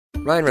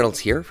Ryan Reynolds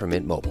here from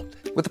Mint Mobile.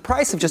 With the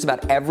price of just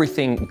about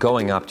everything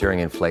going up during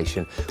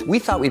inflation, we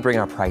thought we'd bring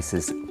our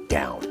prices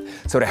down.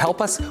 So to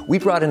help us, we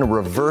brought in a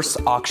reverse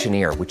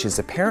auctioneer, which is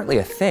apparently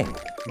a thing.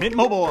 Mint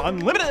Mobile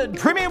Unlimited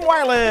Premium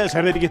Wireless.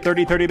 How to get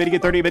 30, 30, bit to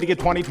get 30, bit to get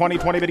 20, 20,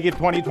 20, bit to get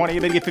 20, 20,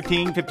 bit to get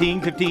 15,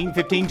 15, 15,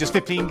 15, just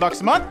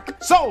 $15 a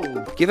month?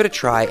 Sold! Give it a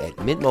try at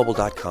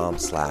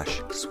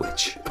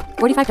mintmobile.com/switch.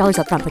 $45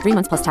 up front for 3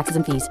 months plus taxes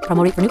and fees.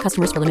 Promo rate for new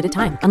customers for limited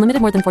time.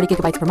 Unlimited more than 40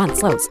 gigabytes per month.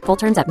 Slows full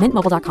terms at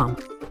mintmobile.com.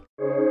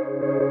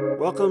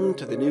 Welcome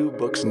to the New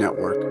Books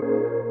Network.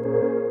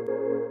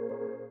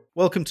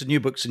 Welcome to New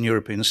Books in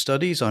European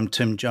Studies. I'm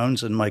Tim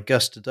Jones, and my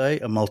guests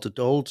today are Malte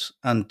Dold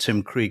and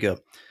Tim Krieger,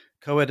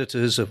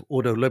 co-editors of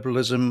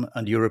Ordoliberalism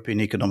and European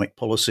Economic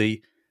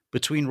Policy,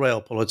 Between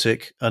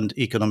Realpolitik and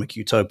Economic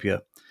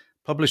Utopia,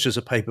 published as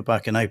a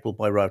paperback in April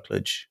by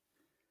Routledge.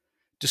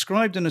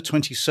 Described in a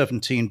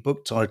 2017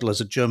 book title as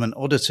a German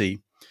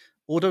oddity,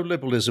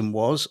 Ordoliberalism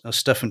was, as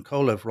Stefan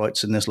Kolev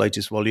writes in this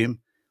latest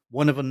volume,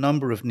 one of a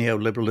number of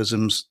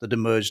neoliberalisms that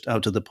emerged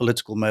out of the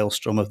political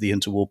maelstrom of the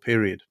interwar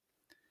period.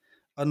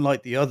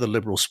 Unlike the other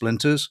liberal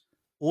splinters,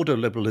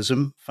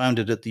 Ordoliberalism,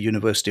 founded at the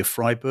University of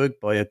Freiburg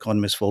by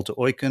economist Walter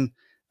Eucken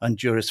and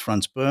jurist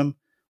Franz Böhm,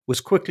 was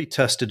quickly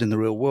tested in the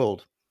real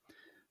world.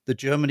 The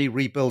Germany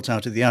rebuilt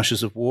out of the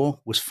ashes of war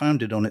was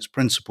founded on its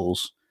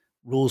principles: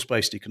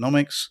 rules-based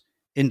economics,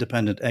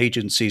 independent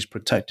agencies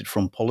protected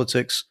from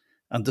politics,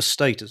 and the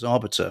state as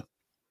arbiter.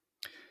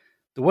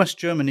 The West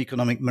German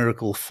economic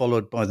miracle,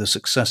 followed by the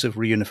successive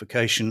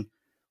reunification,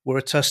 were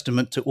a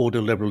testament to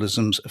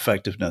ordoliberalism's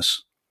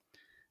effectiveness.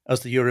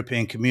 As the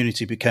European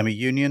community became a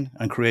union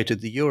and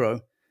created the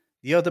euro,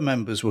 the other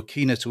members were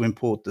keener to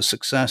import the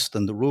success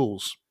than the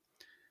rules.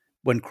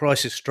 When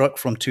crisis struck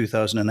from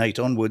 2008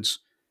 onwards,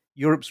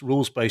 Europe's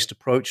rules-based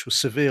approach was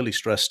severely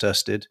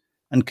stress-tested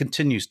and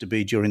continues to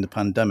be during the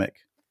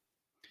pandemic.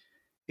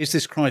 Is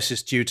this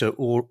crisis due to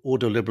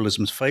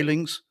ordoliberalism's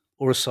failings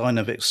or a sign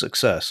of its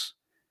success?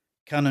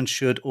 Can and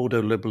should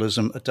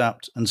ordoliberalism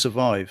adapt and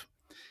survive?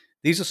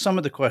 These are some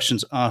of the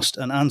questions asked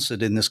and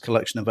answered in this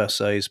collection of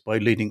essays by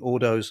leading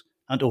ordos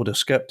and ordo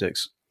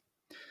skeptics.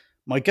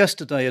 My guests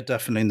today are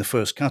definitely in the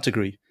first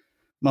category.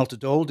 Malte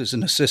Dold is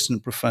an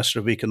assistant professor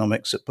of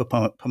economics at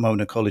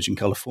Pomona College in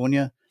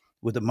California,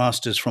 with a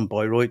master's from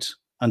Bayreuth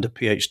and a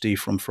PhD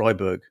from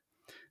Freiburg.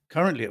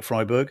 Currently at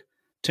Freiburg,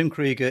 Tim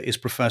Krieger is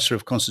professor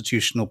of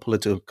constitutional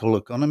political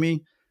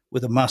economy,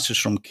 with a master's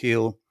from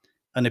Kiel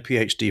and a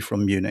PhD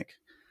from Munich.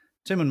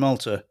 Tim and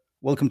Malte,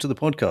 welcome to the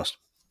podcast.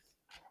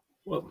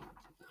 Well,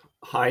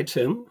 hi,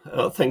 Tim.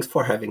 Thanks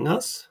for having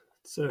us.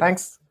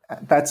 Thanks.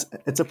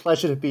 It's a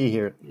pleasure to be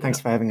here.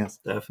 Thanks for having us.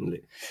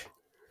 Definitely.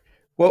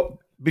 Well,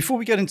 before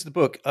we get into the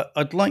book,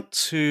 I'd like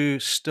to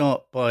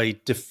start by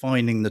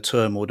defining the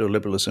term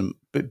ordoliberalism.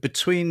 But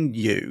between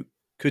you,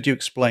 could you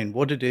explain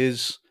what it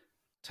is,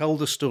 tell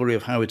the story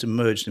of how it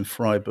emerged in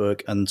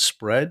Freiburg and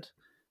spread,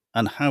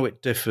 and how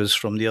it differs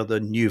from the other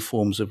new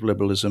forms of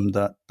liberalism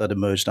that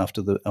emerged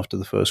after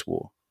the First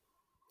War?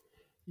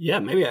 Yeah,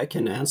 maybe I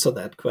can answer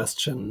that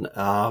question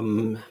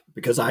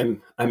because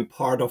I'm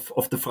part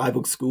of the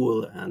Freiburg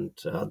School, and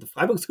the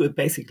Freiburg School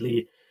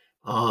basically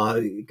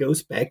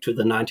goes back to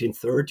the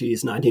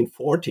 1930s,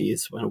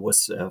 1940s, when it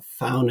was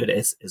founded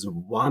as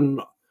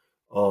one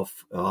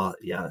of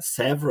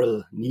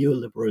several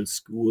neoliberal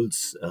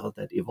schools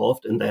that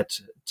evolved in that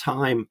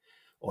time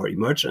or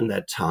emerged in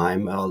that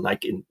time,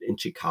 like in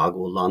Chicago,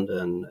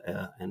 London,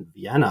 and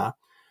Vienna.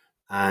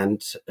 And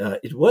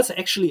it was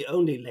actually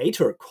only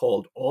later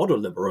called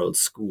Ordoliberal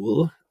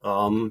School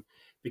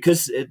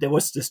because there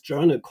was this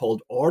journal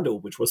called Ordo,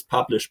 which was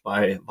published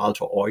by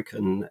Walter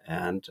Eucken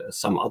and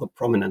some other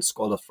prominent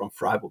scholars from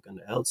Freiburg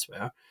and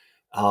elsewhere.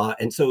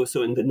 And so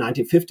in the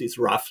 1950s,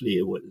 roughly,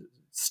 it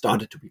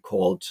started to be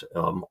called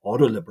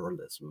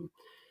Ordoliberalism.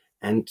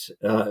 And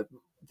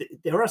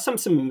there are some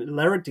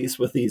similarities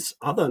with these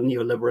other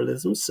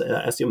neoliberalisms,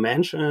 as you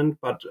mentioned,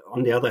 but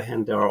on the other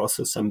hand, there are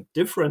also some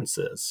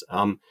differences.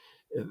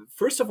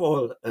 First of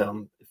all,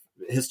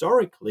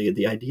 historically,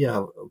 the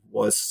idea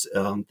was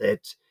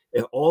that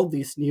all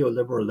these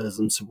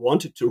neoliberalisms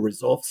wanted to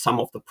resolve some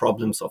of the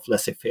problems of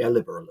laissez-faire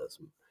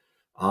liberalism,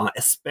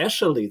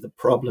 especially the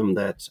problem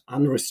that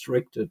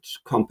unrestricted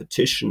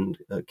competition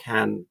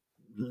can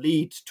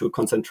lead to a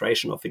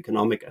concentration of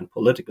economic and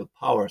political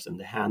powers in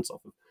the hands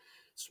of a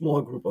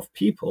small group of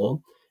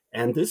people.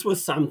 And this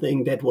was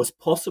something that was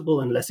possible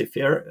in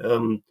laissez-faire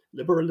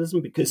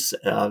liberalism because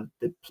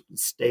the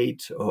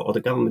state or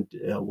the government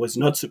was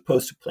not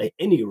supposed to play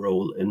any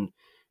role in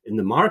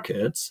the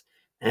markets.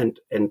 And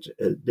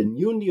the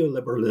new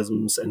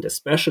neoliberalisms, and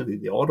especially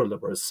the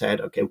ordoliberals,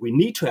 said, okay, we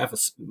need to have a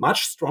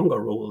much stronger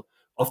role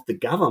of the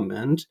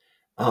government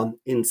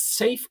in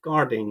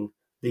safeguarding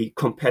the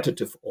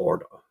competitive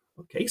order.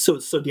 Okay, so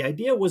the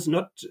idea was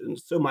not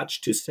so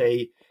much to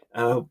say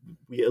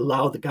we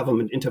allow the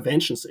government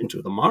interventions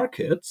into the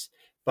markets,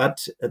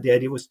 but the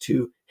idea was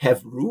to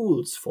have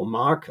rules for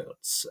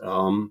markets,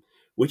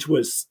 which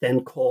was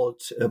then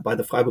called by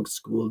the Freiburg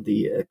School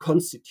the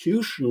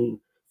Constitution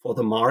for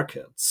the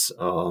markets.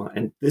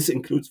 And this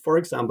includes, for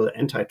example,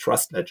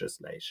 antitrust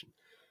legislation.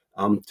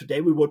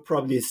 Today, we would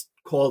probably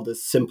call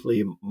this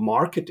simply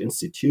market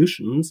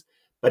institutions.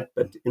 But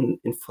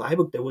in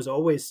Freiburg, there was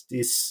always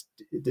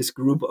this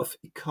group of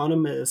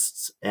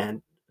economists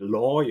and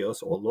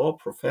lawyers or law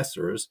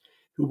professors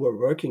who were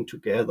working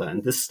together.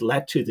 And this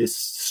led to this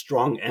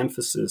strong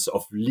emphasis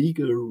of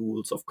legal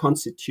rules, of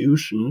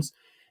constitutions,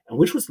 and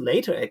which was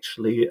later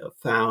actually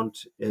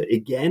found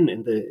again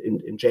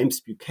in James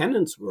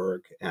Buchanan's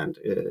work and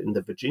in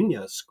the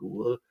Virginia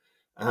School,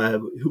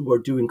 who were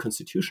doing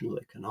constitutional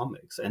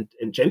economics. And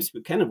James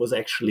Buchanan was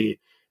actually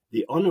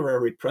the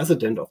honorary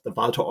president of the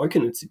Walter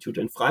Eucken Institute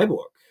in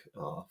Freiburg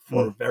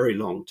for a very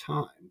long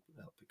time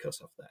because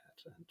of that.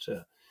 And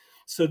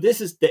so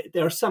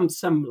there are some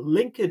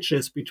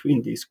linkages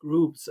between these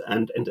groups,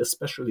 and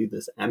especially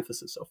this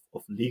emphasis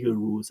of legal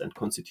rules and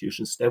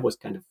constitutions that was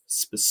kind of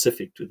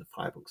specific to the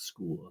Freiburg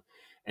School.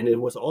 And it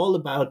was all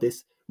about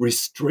this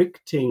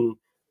restricting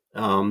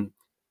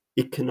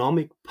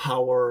economic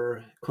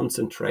power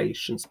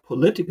concentrations,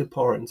 political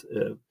power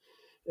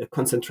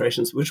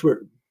concentrations, which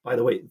were, by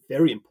the way,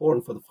 very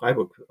important for the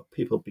Freiburg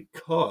people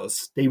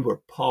because they were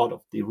part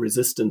of the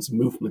resistance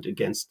movement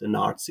against the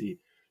Nazi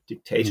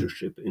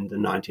dictatorship in the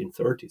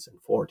 1930s and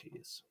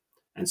 40s.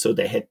 And so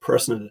they had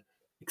personal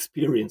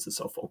experiences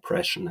of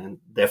oppression, and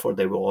therefore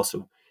they were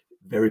also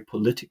very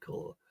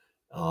political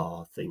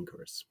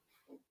thinkers.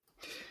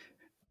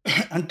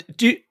 And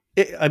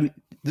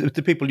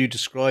the people you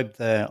described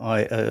there,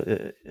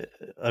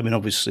 I mean,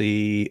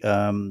 obviously,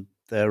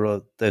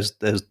 there's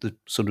the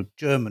sort of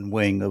German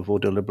wing of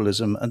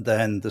ordoliberalism, and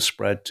then the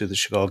spread to the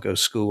Chicago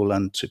School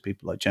and to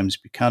people like James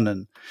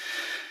Buchanan.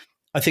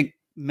 I think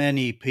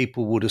many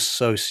people would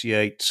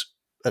associate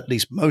at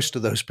least most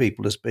of those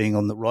people as being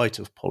on the right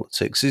of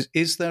politics.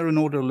 Is there an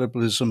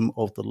ordoliberalism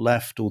of the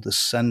left or the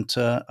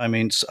center? I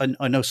mean,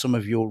 I know some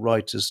of your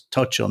writers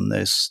touch on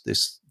the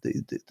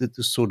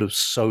sort of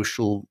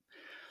social,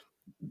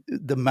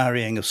 the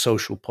marrying of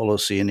social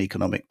policy and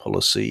economic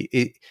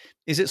policy.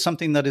 Is it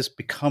something that has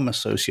become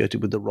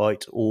associated with the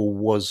right,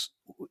 or is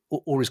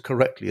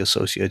correctly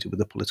associated with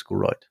the political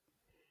right?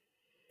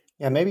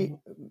 Yeah, maybe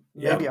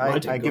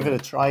I give it a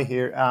try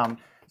here.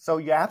 So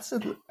you're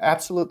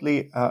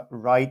absolutely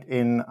right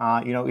in,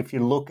 if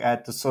you look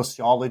at the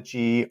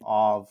sociology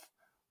of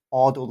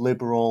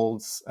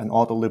ordoliberals and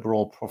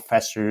ordoliberal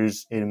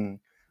professors in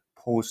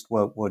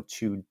post-World War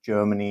II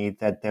Germany,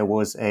 that there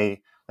was a,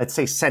 let's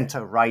say,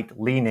 center-right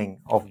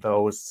leaning of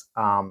those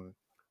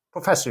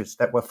professors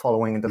that were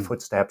following in the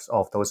footsteps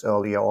of those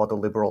earlier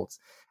ordoliberals.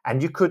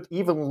 And you could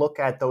even look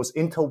at those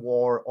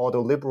interwar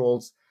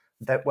ordoliberals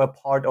that were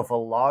part of a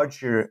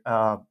larger,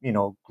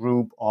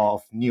 group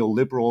of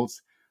neoliberals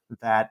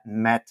that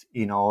met,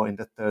 in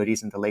the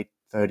 30s, in the late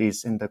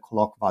 30s, in the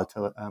colloque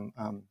Walter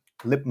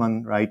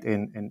Lippmann, right,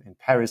 in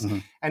Paris.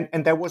 Mm-hmm.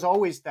 And there was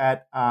always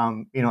that,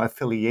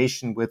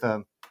 affiliation with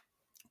a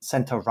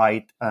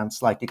center-right,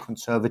 slightly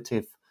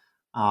conservative,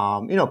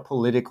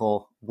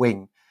 political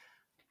wing.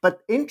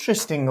 But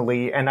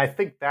interestingly, and I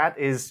think that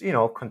is,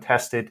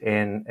 contested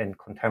in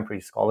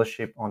contemporary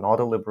scholarship on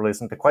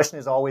ordoliberalism, the question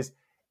is always,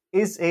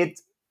 is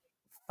it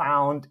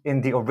found in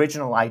the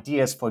original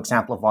ideas, for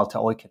example, of Walter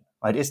Eucken,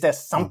 right? Is there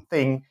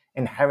something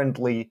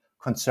inherently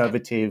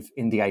conservative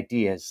in the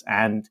ideas?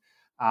 And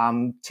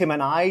Tim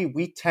and I,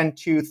 we tend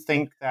to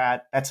think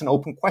that that's an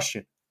open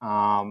question.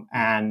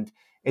 And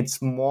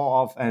it's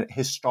more of a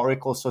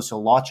historical,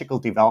 sociological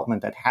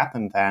development that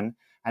happened then,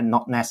 and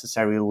not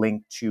necessarily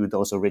linked to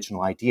those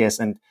original ideas.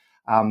 And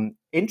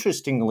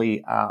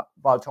interestingly,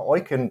 Walter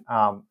Eucken,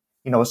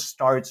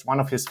 starts one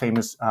of his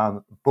famous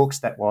books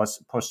that was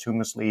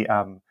posthumously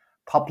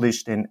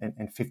published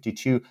in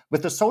 52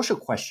 with the social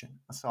question.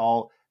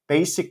 So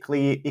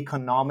basically,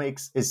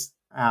 economics is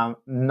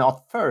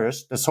not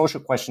first. The social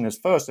question is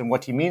first. And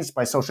what he means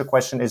by social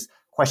question is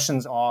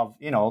questions of,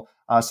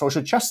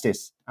 social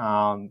justice.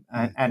 And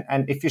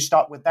if you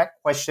start with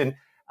that question,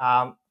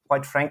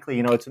 quite frankly,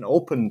 it's an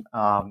open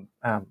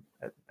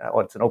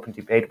or it's an open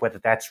debate whether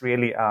that's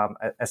really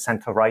a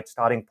center-right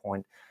starting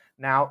point.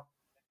 Now,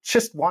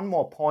 just one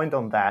more point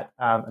on that,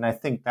 and I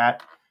think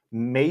that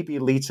maybe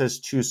leads us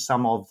to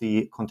some of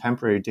the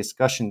contemporary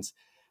discussions.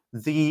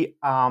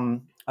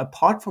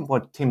 Apart from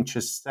what Tim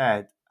just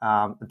said,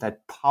 that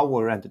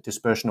power and the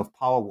dispersion of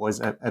power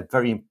was a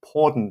very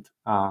important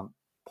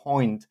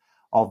point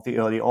of the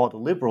early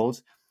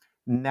ordoliberals.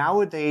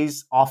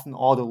 Nowadays, often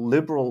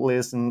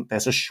ordoliberalism,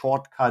 there's a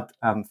shortcut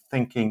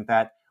thinking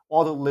that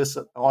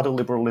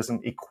ordoliberalism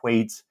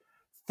equates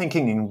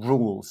thinking in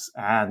rules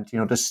and,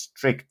 the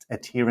strict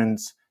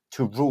adherence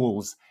to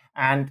rules.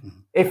 And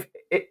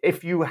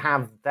if you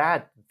have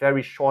that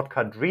very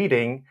shortcut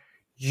reading,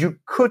 you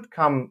could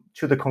come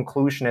to the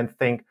conclusion and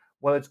think,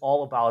 well, it's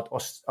all about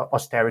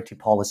austerity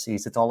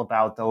policies. It's all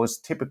about those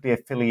typically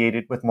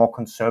affiliated with more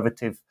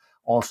conservative,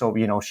 also,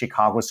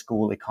 Chicago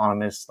School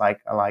economists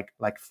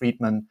like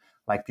Friedman,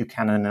 like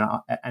Buchanan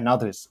and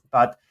others.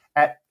 But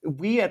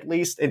we, at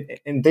least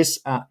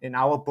in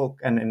our book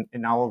and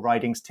in our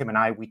writings, Tim and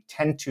I, we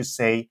tend to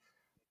say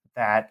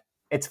that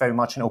it's very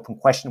much an open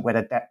question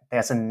whether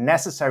there's a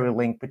necessary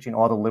link between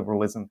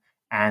ordoliberalism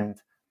and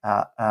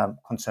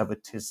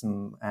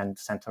conservatism and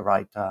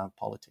center-right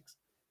politics.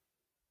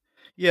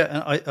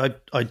 Yeah, and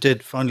I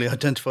did finally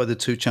identify the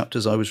two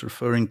chapters I was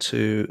referring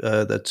to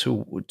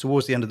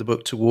towards the end of the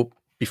book,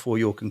 before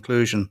your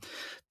conclusion.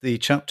 The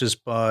chapters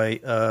by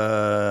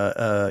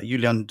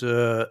Julian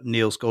Dürr,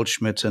 Niels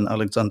Goldschmidt, and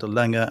Alexander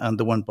Langer, and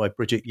the one by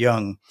Bridget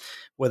Young,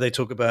 where they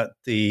talk about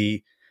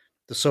the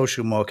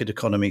social market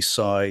economy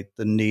side,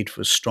 the need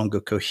for stronger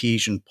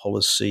cohesion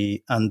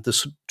policy, and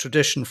the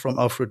tradition from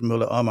Alfred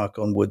Müller-Armack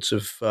onwards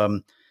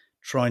of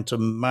trying to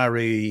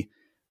marry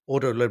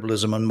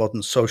ordoliberalism and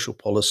modern social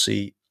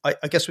policy, I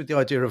guess with the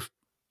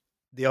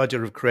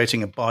idea of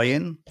creating a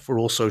buy-in for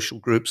all social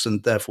groups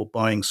and therefore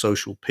buying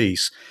social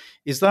peace.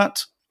 Is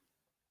that,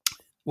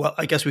 well,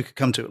 I guess we could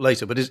come to it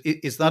later, but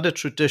is that a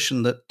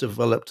tradition that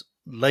developed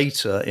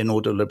later in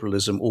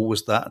ordoliberalism, or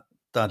was that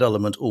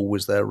element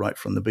always there right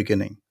from the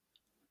beginning?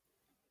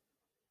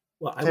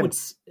 Well,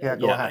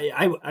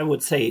 I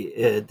would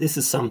say this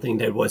is something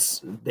that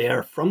was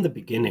there from the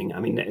beginning.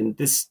 I mean, and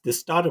this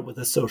started with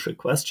a social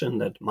question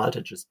that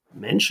Malte just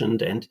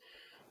mentioned, and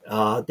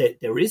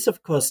there is,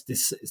 of course,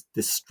 this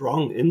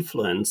strong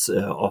influence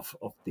of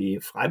the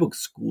Freiburg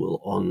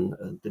School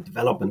on the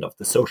development of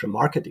the social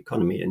market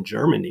economy in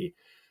Germany.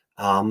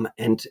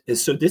 And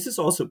so this is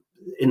also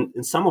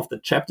in some of the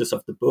chapters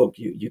of the book,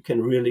 you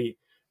can really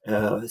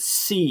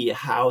see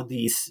how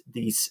these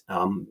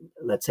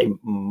let's say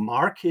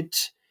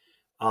market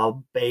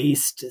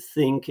based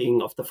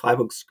thinking of the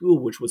Freiburg School,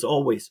 which was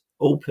always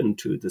open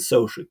to the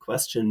social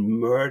question,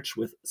 merge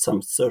with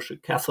some social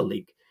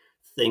Catholic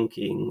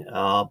thinking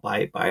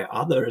by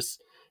others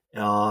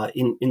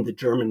in the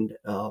German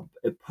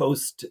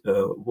post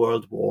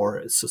World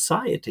War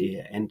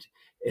society, and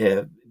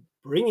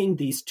bringing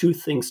these two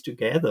things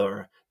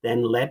together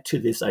then led to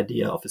this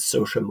idea of a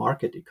social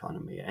market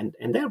economy.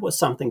 And that was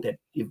something that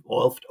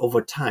evolved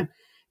over time.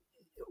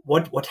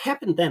 What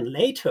happened then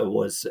later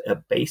was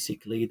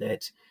basically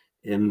that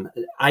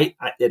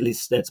at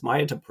least that's my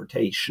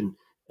interpretation,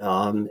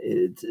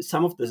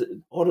 some of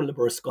the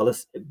ordoliberal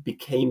scholars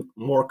became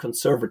more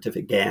conservative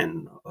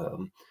again.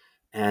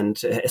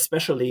 And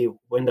especially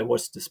when there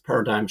was this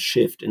paradigm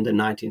shift in the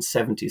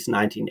 1970s,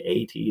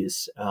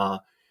 1980s,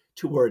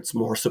 towards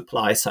more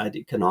supply-side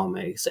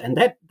economics. And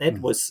that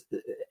was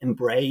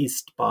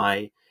embraced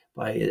by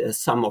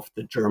some of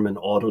the German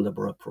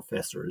ordoliberal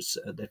professors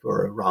that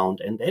were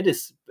around. And that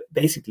is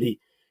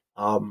basically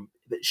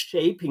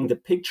shaping the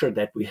picture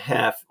that we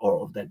have,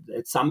 or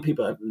that some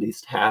people at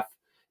least have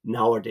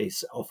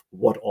nowadays, of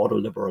what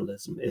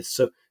ordoliberalism is.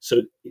 So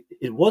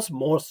it was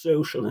more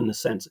social in a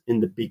sense in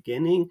the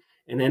beginning,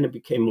 and then it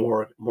became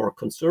more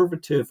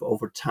conservative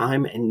over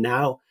time. And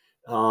now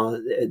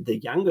the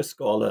younger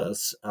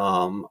scholars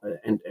and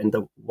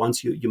the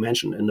ones you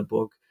mentioned in the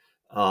book,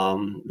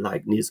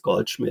 like Niels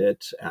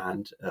Goldschmidt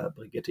and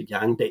Brigitte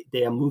Young,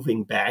 they are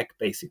moving back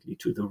basically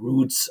to the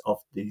roots of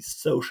these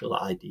social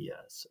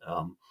ideas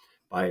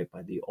by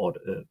the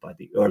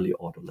early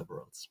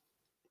ordoliberals.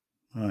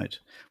 Right.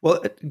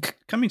 Well,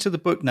 coming to the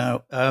book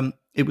now,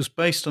 it was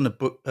based on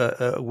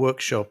a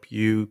workshop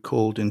you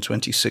called in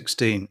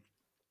 2016.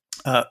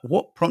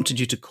 What prompted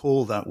you to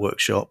call that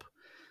workshop?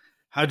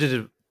 How did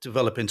it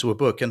develop into a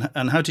book,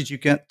 and how did you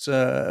get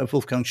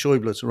Wolfgang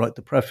Schäuble to write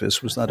the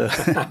preface? Was that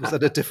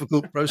a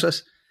difficult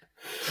process?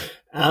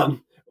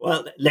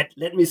 Well,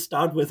 let me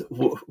start with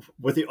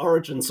the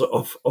origins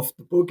of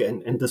the book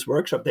and this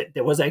workshop.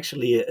 There was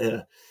actually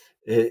a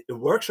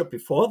workshop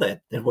before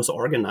that was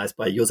organized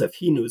by Josef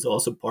Hien, who's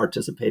also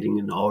participating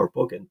in our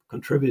book and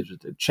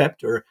contributed a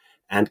chapter,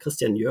 and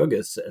Christian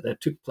Jürges,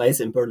 that took place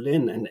in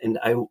Berlin. And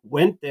I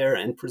went there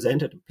and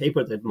presented a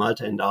paper that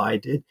Malte and I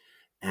did.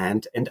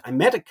 And I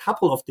met a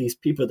couple of these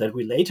people that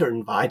we later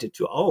invited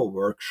to our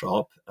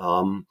workshop.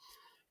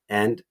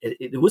 And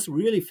it was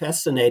really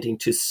fascinating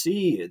to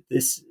see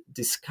this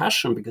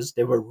discussion, because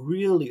there were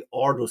really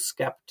ordo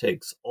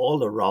skeptics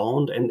all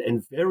around,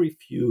 and very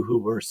few who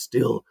were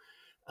still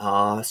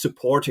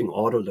supporting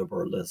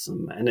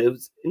ordoliberalism. And it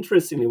was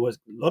interesting. It was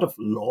a lot of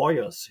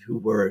lawyers who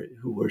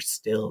were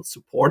still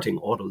supporting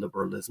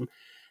ordoliberalism,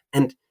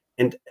 and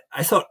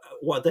I thought,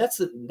 well,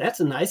 that's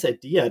a nice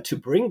idea to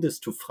bring this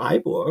to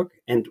Freiburg.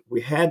 And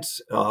we had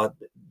the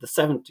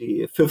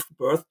 75th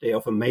birthday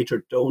of a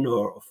major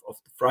donor of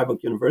the Freiburg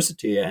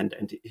University, and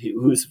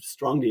who is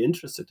strongly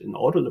interested in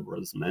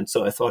ordoliberalism. And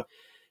so I thought,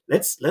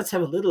 let's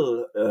have a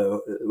little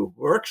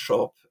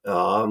workshop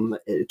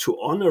to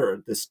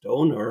honor this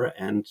donor,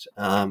 and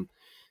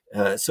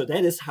so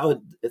that is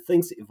how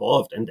things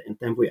evolved. And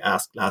then we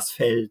asked Lars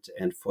Feld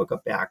and Volker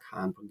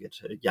Berghahn,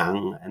 Brigitte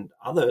Young, and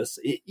others,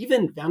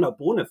 even Werner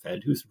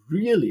Bonefeld, who's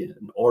really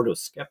an ordo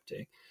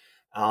skeptic,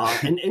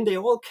 and they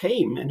all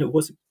came, and it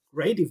was a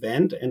great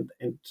event, and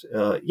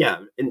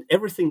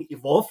everything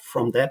evolved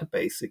from that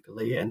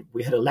basically. And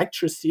we had a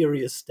lecture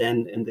series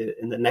then in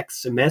the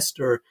next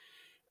semester.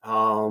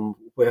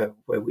 where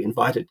we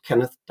invited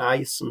Kenneth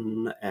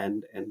Dyson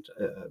and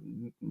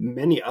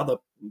many other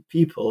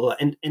people,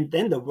 and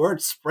then the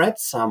word spread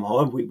somehow,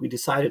 and we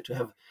decided to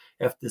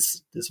have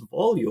this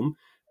volume,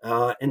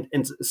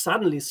 and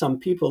suddenly some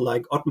people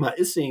like Ottmar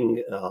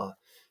Issing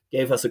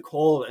gave us a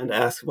call and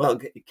asked, well,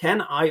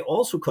 can I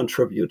also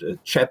contribute a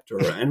chapter?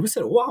 And we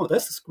said, wow,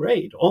 this is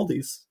great. All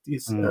these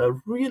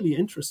really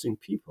interesting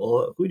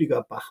people,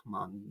 Rüdiger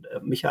Bachmann,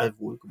 Michael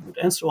Wohlgemuth,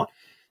 and so on.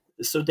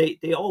 So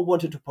they all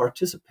wanted to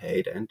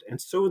participate. And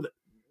so,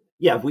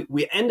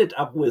 we ended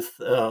up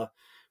with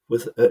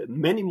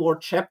many more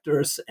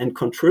chapters and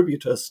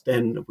contributors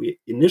than we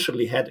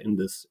initially had in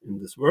this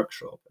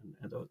workshop.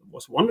 And it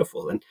was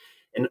wonderful. And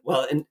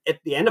at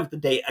the end of the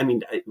day, I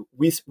mean,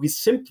 we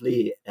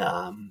simply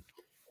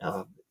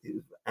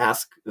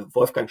asked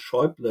Wolfgang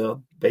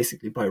Schäuble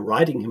basically by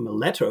writing him a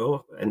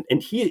letter,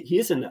 and he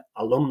is an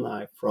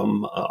alumnus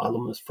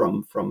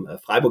from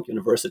Freiburg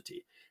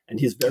University, and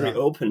he's very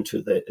open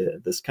to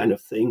this kind of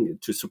thing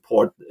to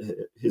support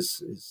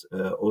his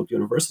old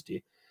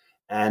university,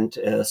 and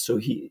so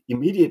he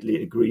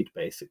immediately agreed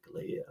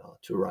basically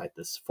to write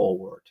this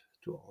forward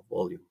to our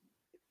volume.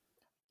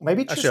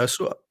 Maybe just,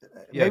 go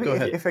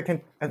ahead. If I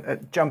can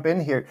jump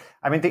in here.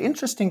 I mean, the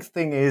interesting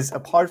thing is,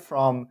 apart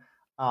from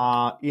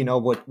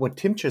what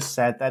Tim just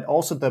said, that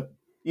also the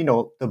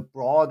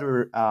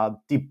broader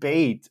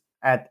debate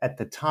at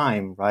the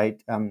time,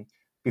 right,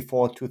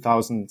 before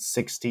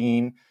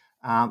 2016,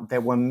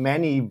 there were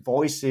many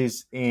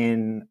voices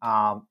in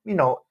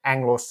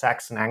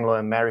Anglo-Saxon,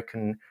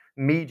 Anglo-American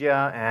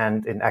media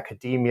and in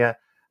academia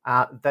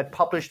that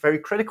published very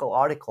critical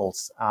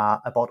articles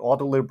about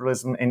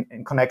ordoliberalism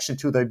in connection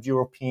to the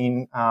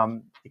European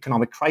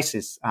economic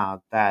crisis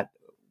that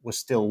was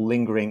still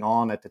lingering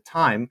on at the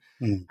time.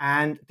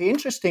 And the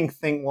interesting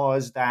thing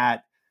was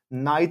that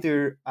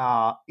neither,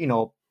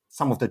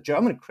 some of the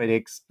German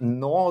critics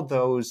nor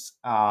those,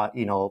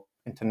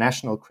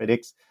 international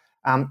critics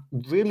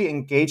really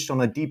engaged on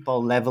a deeper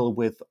level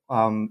with,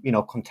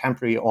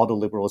 contemporary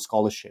ordoliberal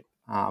scholarship.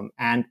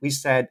 And we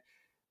said,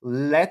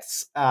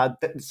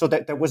 so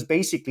that there was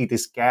basically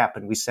this gap,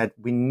 and we said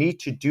we need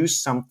to do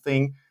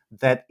something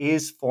that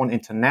is for an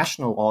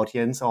international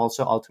audience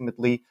also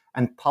ultimately,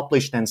 and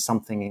publish then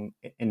something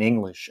in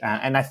English.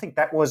 And I think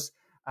that was,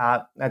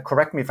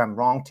 correct me if I'm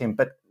wrong, Tim,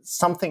 but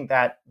something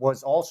that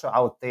was also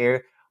out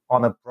there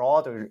on a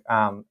broader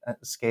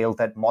scale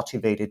that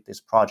motivated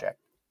this project.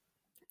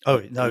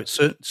 Oh no, it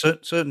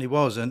certainly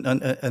was,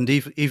 and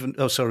even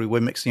oh sorry, we're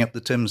mixing up the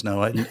Tims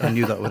now. I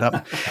knew that would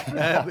happen,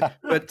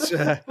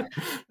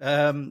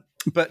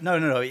 but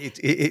no,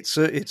 it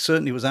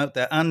certainly was out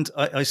there, and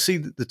I see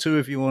that the two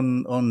of you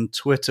on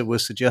Twitter were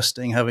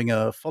suggesting having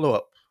a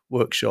follow-up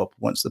workshop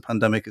once the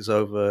pandemic is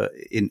over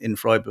in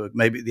Freiburg,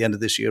 maybe at the end of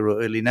this year or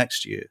early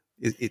next year.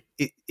 Is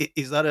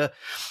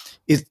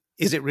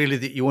it really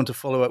that you want to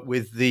follow up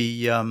with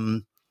the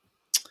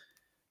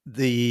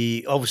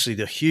obviously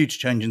the huge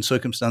change in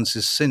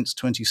circumstances since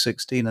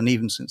 2016 and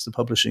even since the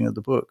publishing of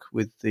the book,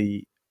 with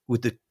the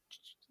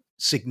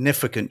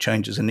significant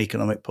changes in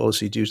economic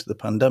policy due to the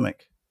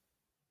pandemic?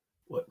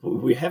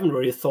 We haven't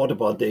really thought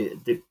about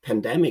the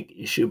pandemic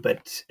issue,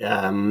 but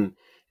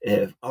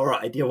our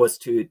idea was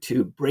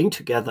to bring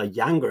together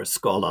younger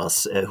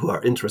scholars who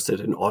are interested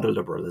in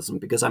ordoliberalism,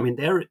 because I mean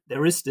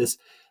there is this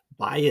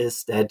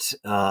bias that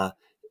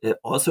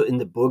also in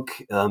the book,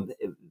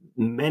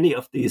 many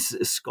of these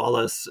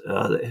scholars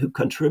who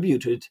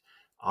contributed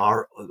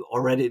are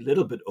already a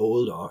little bit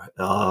older,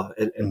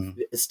 and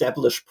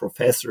established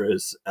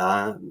professors,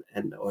 and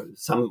or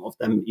some of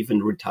them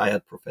even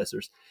retired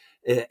professors.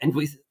 And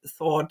we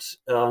thought,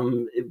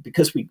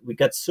 because we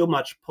got so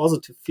much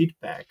positive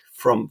feedback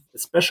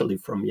especially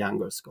from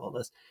younger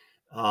scholars,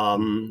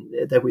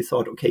 that we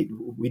thought, okay,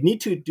 we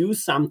need to do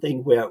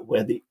something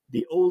where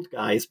the old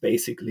guys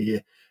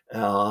basically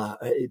are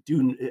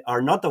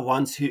not the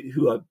ones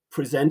who are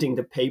presenting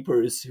the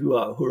papers, who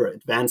are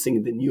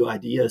advancing the new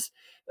ideas,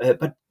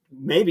 but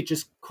maybe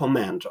just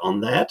comment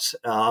on that,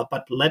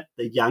 but let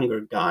the younger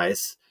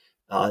guys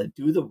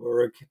do the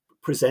work,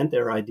 present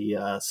their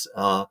ideas.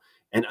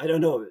 And I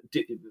don't know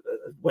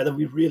whether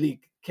we really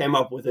came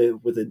up with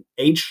an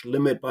age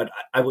limit, but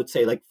I would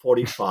say like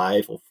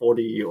 45 or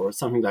 40 or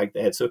something like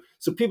that. So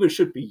people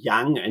should be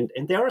young,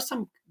 and there are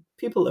some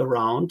people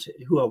around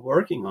who are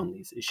working on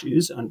these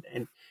issues,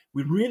 and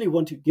we really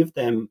want to give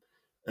them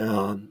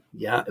a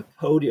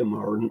podium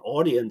or an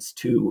audience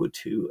to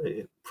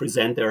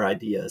present their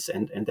ideas,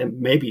 and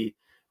then maybe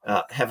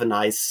have a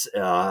nice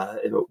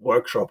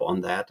workshop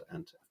on that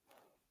and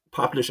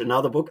publish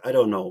another book. I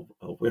don't know.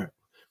 We're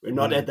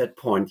not at that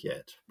point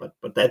yet, but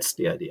that's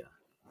the idea.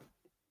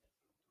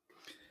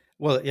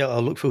 Well, yeah,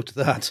 I'll look forward to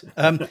that.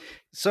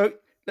 So,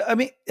 I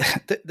mean,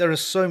 there are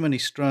so many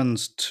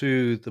strands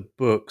to the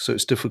book, so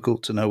it's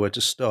difficult to know where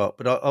to start.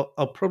 But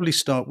I'll probably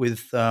start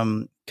with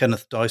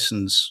Kenneth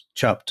Dyson's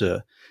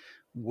chapter,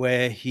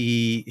 where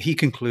he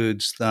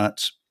concludes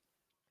that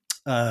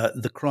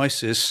the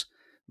crisis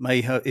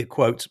may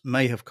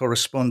have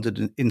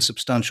corresponded in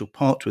substantial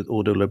part with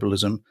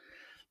ordoliberalism,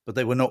 but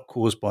they were not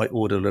caused by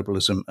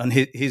ordoliberalism. And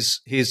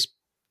his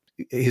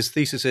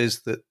thesis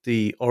is that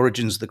the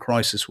origins of the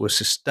crisis were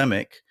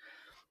systemic.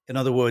 In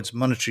other words,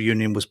 monetary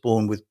union was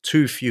born with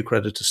too few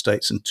creditor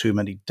states and too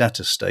many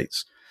debtor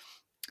states.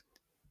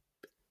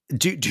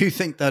 Do you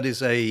think that is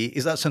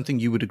that something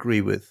you would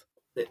agree with?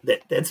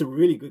 That's a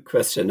really good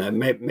question.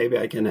 Maybe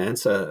I can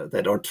answer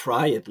that, or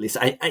try at least.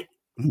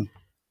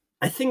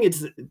 I think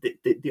it's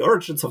the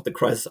origins of the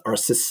crisis are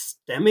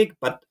systemic,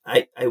 but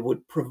I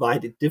would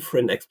provide a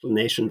different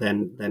explanation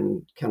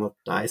than Kenneth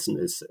Dyson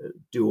is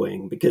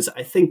doing, because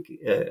I think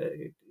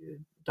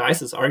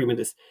Dyson's argument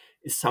is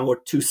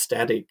somewhat too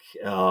static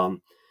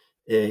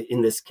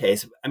in this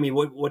case. I mean,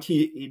 what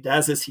he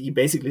does is he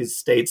basically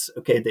states,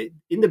 okay,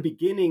 in the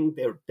beginning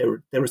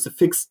there is a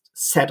fixed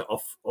set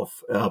of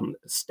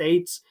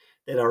states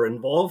that are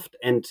involved,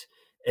 and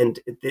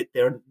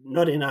there are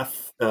not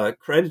enough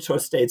creditor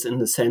states in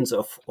the sense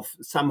of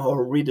somehow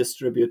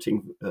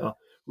redistributing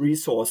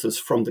resources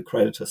from the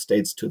creditor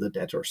states to the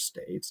debtor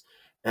states.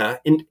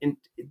 And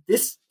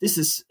this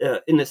is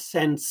in a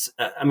sense,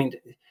 I mean,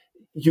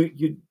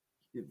 you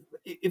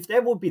if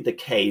that would be the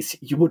case,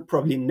 you would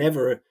probably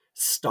never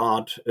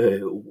start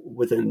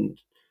with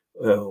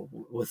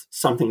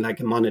something like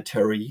a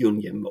monetary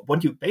union.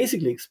 What you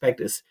basically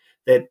expect is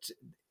that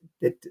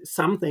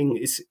something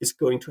is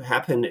going to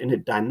happen in a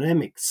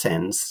dynamic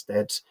sense,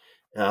 that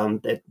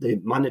the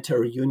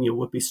monetary union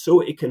would be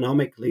so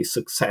economically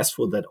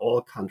successful that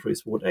all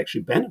countries would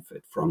actually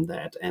benefit from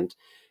that. And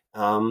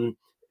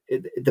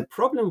the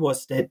problem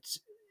was that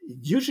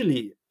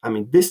usually, I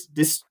mean, this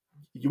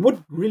you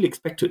would really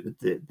expect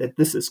that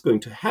this is going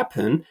to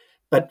happen,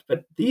 but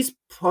these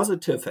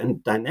positive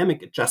and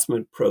dynamic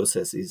adjustment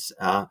processes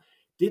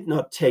did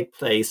not take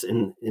place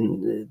in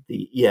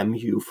the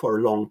EMU for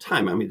a long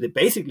time. I mean,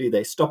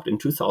 they stopped in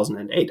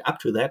 2008. Up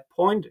to that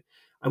point,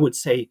 I would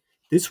say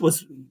this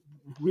was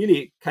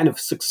really kind of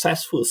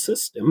successful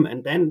system,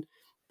 and then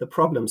the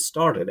problem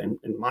started. And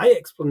my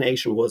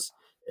explanation was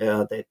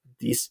that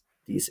these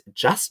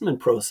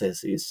adjustment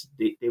processes,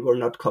 they were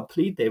not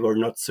complete, they were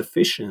not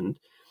sufficient.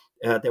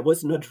 There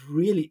was not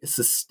really a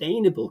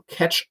sustainable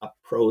catch-up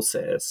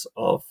process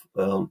of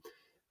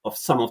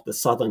some of the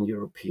Southern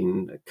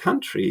European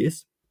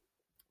countries.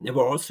 There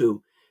were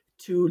also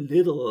too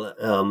little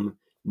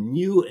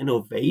new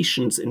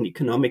innovations in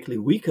economically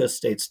weaker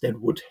states that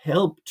would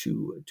help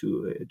to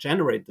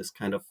generate this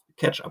kind of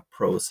catch-up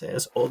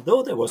process.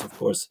 Although there was, of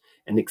course,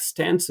 an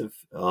extensive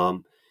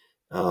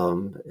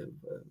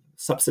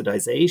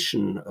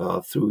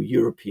subsidization through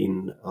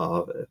European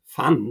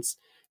funds.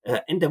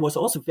 And there was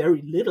also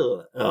very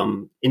little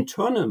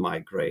internal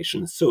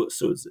migration. So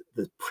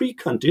the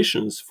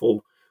preconditions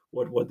for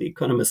what the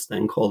economists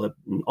then call an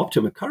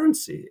optimal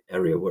currency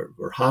area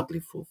were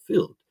hardly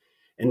fulfilled.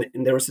 And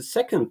there is a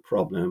second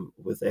problem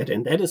with that,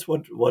 and that is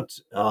what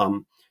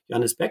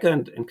Johannes Becker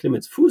and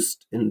Clemens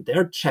Fuest in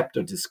their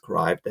chapter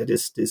described. That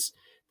is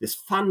this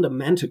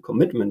fundamental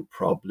commitment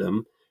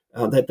problem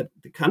that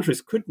the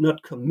countries could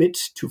not commit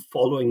to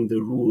following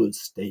the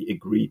rules they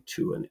agreed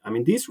to. And I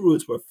mean, these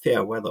rules were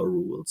fair weather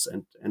rules,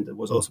 and it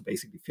was also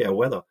basically fair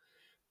weather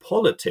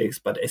politics.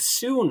 But as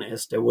soon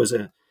as there was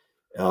a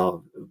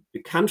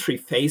country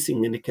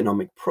facing an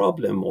economic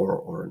problem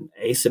or an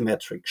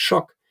asymmetric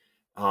shock,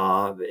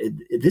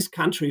 this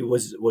country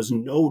was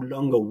no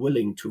longer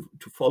willing to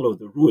follow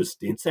the rules.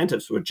 The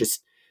incentives were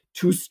just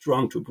too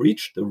strong to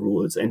breach the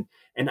rules. And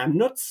I'm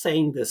not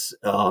saying this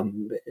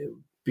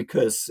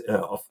because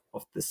of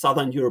the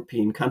Southern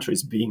European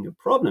countries being a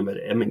problem. But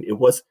I mean, it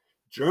was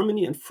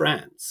Germany and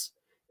France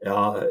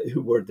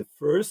who were the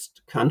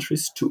first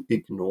countries to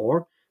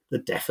ignore the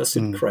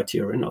deficit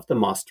criterion of the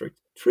Maastricht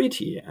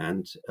Treaty.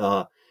 And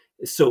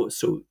so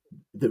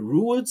the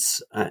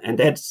rules, and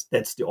that's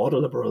the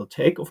ordoliberal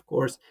take, of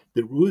course,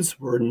 the rules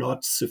were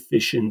not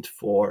sufficient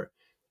for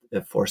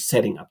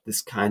setting up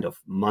this kind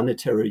of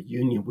monetary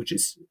union, which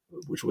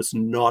was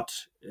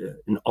not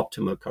an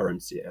optimal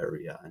currency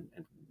area, and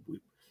we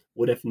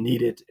would have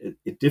needed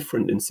a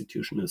different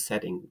institutional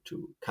setting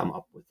to come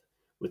up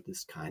with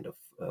this kind of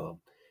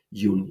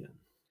union.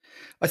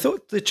 I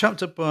thought the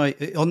chapter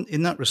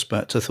in that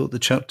respect, I thought the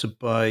chapter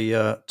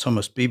by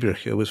Thomas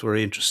Biebricher was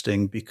very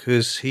interesting,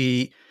 because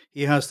he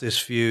has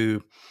this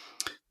view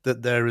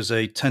that there is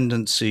a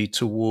tendency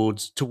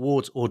towards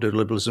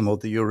ordoliberalism or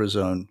the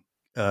Eurozone,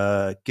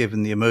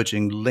 given the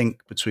emerging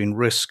link between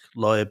risk,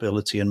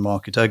 liability, and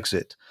market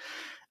exit.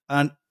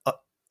 And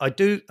I'm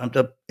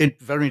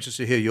very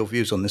interested to hear your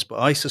views on this, but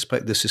I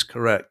suspect this is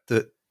correct,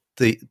 that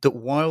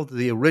while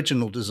the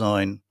original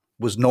design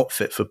was not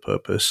fit for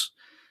purpose,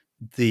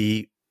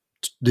 the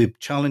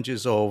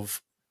challenges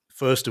of,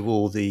 first of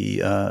all, the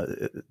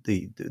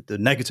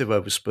negative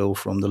overspill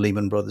from the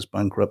Lehman Brothers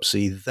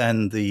bankruptcy,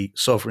 then the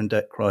sovereign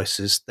debt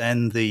crisis,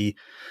 then the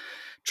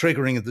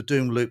triggering of the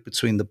doom loop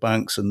between the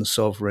banks and the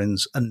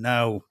sovereigns, and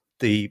now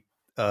the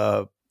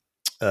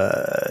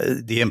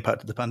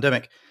impact of the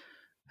pandemic,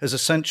 has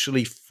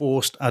essentially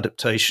forced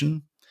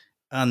adaptation,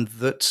 and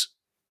that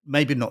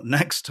maybe not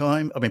next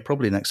time, I mean,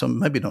 probably next time,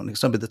 maybe not next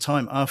time, but the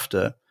time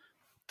after,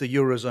 the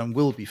Eurozone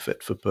will be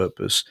fit for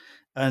purpose.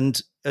 And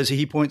as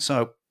he points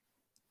out,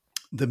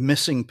 the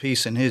missing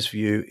piece in his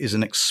view is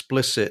an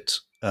explicit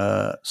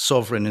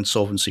sovereign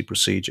insolvency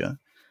procedure.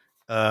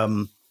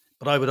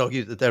 But I would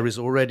argue that there is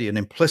already an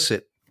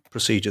implicit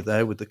procedure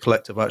there with the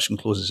collective action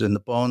clauses in the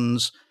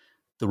bonds,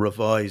 the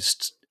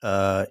revised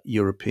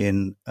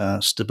European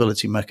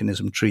Stability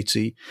Mechanism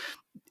Treaty.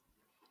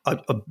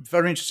 I'm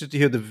very interested to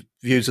hear the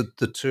views of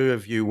the two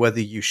of you, whether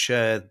you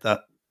share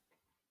that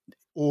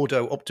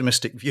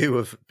optimistic view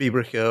of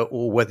Biebricher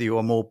or whether you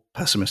are more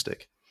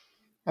pessimistic.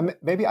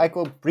 Maybe I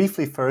go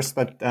briefly first,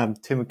 but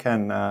Tim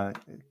can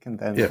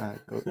then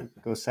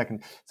go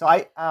second. So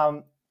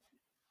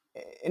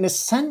in a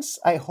sense,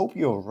 I hope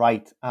you're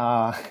right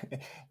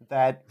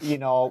that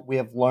we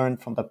have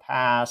learned from the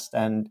past,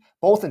 and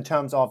both in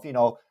terms of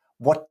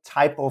what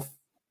type of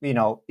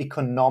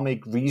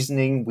economic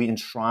reasoning we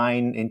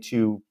enshrine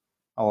into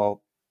our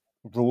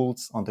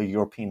rules on the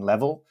European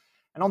level,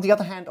 and on the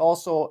other hand,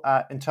 also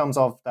in terms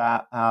of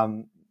that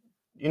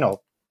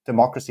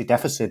democracy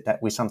deficit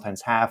that we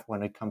sometimes have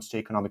when it comes to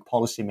economic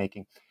policy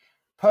making.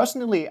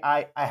 Personally,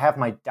 I have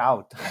my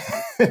doubt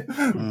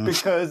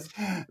because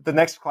the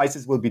next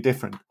crisis will be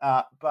different.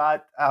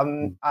 But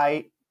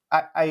I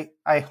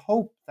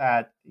hope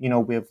that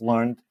we have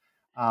learned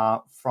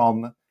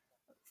from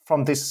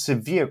this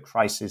severe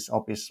crisis,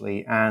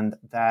 obviously, and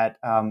that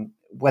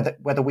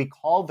whether we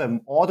call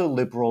them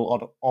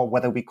ordoliberal or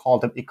whether we call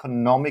them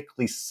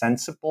economically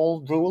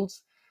sensible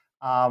rules,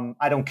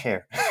 I don't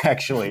care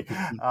actually.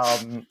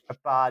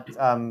 But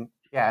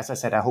as I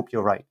said, I hope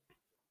you're right.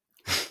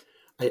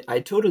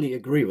 I totally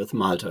agree with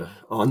Malte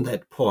on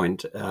that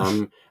point.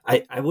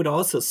 I would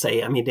also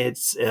say,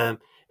 it's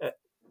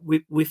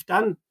we've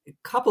done a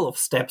couple of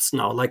steps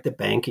now, like the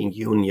banking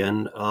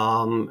union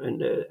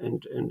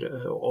and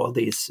all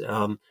these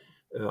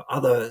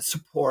other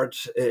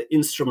support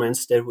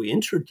instruments that we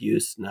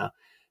introduced now.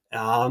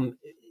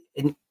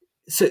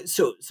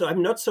 So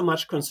I'm not so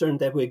much concerned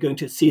that we're going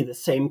to see the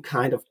same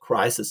kind of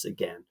crisis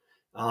again.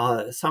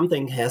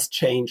 Something has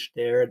changed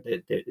there.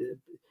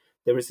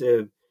 There is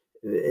a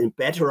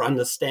better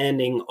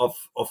understanding of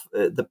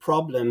the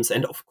problems,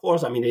 and of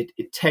course,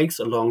 it takes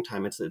a long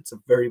time. It's a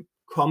very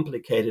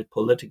complicated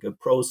political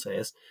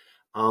process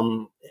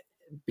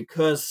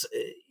because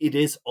it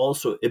is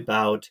also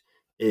about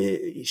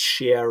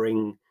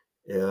sharing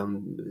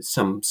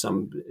some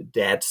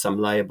debt, some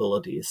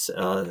liabilities,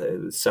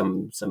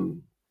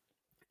 some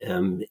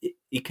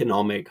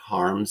economic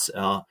harms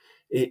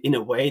in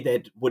a way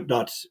that would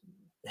not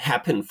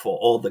happen for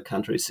all the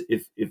countries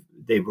if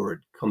they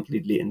were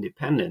completely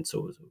independent.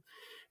 So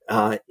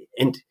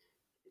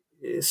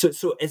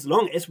as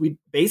long as we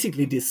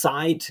basically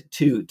decide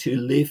to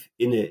live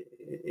in a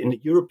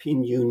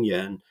European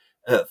Union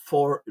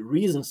for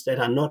reasons that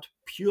are not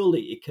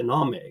purely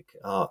economic,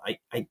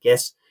 I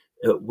guess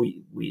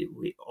we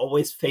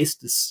always face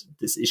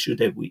this issue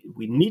that we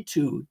need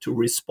to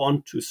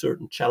respond to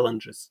certain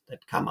challenges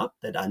that come up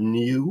that are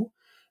new,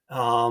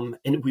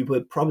 and we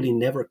will probably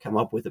never come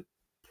up with a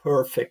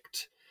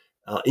perfect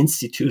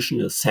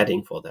institutional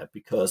setting for that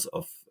because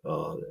of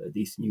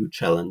these new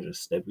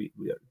challenges that we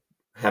are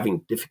having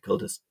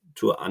difficulties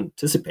to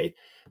anticipate.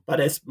 But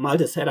as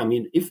Malte said,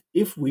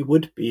 if we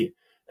would be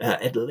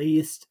at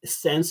least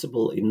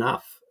sensible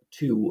enough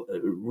to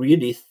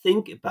really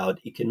think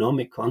about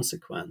economic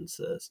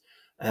consequences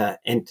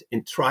and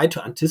try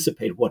to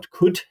anticipate what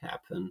could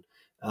happen,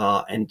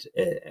 and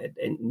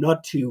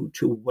not to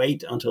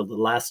wait until the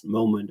last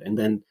moment and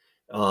then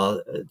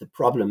the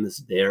problem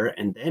is there,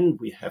 and then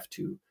we have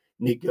to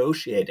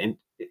negotiate and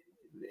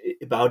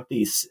about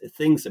these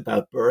things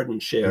about burden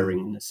sharing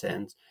in a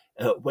sense,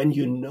 when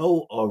you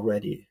know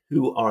already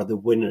who are the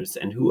winners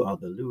and who are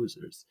the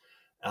losers,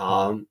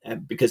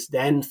 because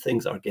then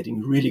things are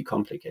getting really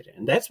complicated.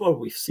 And that's what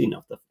we've seen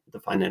of the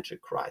financial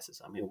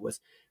crisis. It was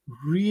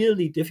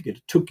really difficult.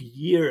 It took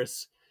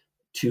years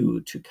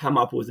to come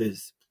up with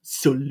this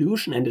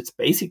solution, and it's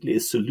basically a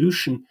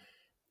solution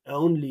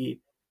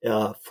only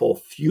for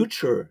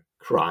future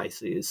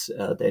crises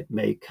that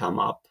may come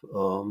up.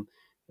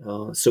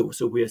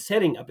 So we are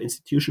setting up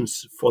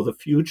institutions for the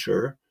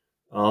future,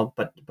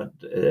 but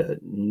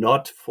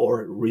not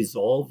for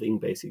resolving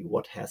basically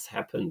what has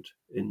happened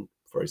in,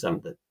 for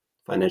example, the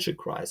financial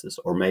crisis,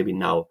 or maybe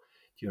now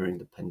during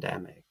the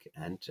pandemic.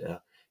 And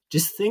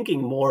just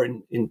thinking more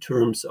in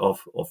terms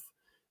of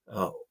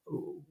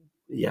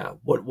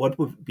what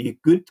would be a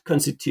good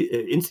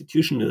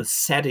institutional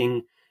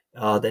setting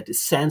that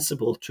is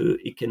sensible to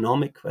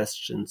economic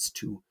questions,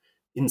 to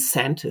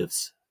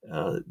incentives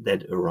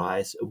that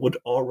arise, would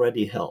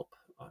already help,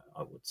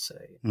 I would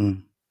say.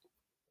 Mm.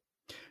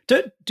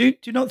 Do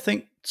you not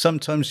think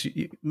sometimes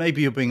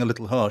maybe you're being a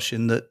little harsh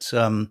in that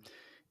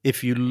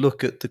if you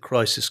look at the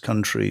crisis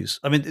countries,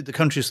 the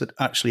countries that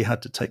actually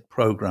had to take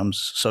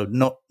programs, so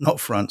not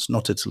France,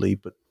 not Italy,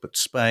 but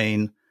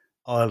Spain,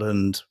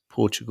 Ireland,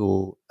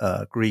 Portugal,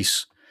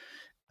 Greece,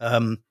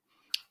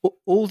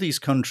 all these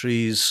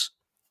countries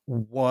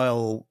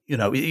while,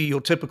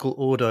 your typical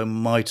order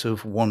might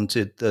have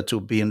wanted there to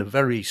be a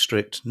very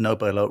strict no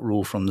bailout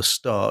rule from the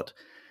start,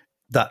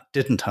 that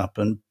didn't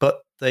happen,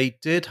 but they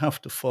did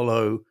have to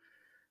follow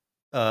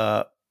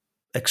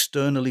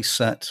externally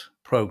set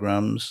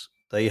programs.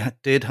 They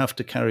did have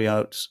to carry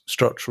out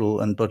structural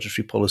and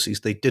budgetary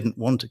policies they didn't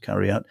want to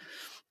carry out.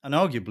 And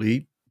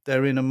arguably,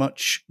 they're in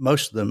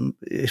most of them,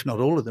 if not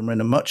all of them, are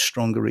in a much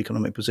stronger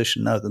economic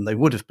position now than they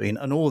would have been.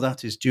 And all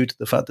that is due to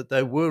the fact that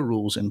there were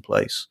rules in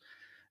place.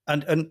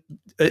 And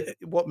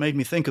what made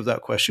me think of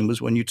that question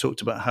was when you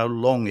talked about how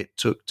long it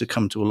took to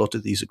come to a lot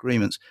of these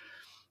agreements.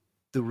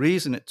 The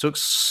reason it took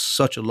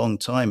such a long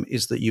time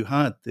is that you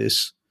had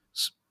this,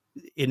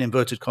 in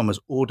inverted commas,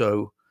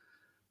 Ordo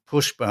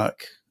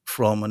pushback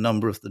from a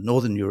number of the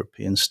Northern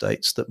European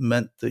states that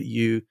meant that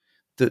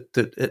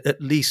that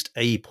at least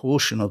a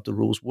portion of the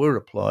rules were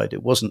applied.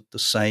 It wasn't the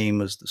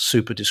same as the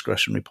super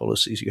discretionary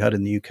policies you had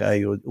in the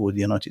UK or the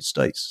United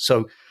States.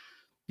 So,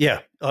 yeah,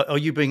 are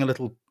you being a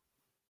little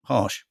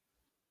harsh?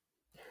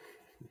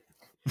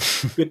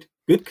 Good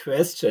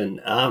question.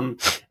 Let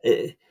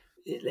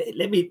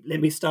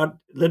me start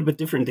a little bit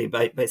differently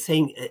by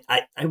saying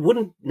I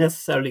wouldn't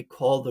necessarily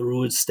call the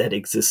rules that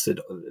existed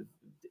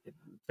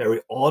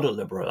very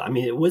ordoliberal. I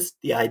mean, it was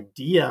the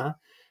idea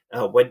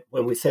when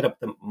we set up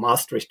the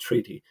Maastricht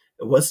Treaty.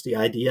 It was the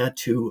idea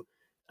to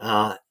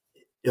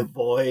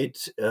avoid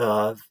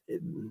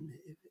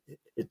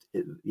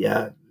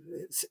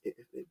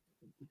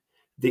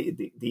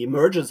the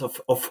emergence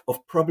of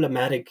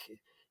problematic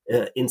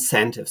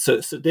incentives.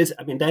 So this,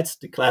 I mean, that's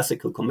the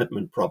classical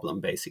commitment problem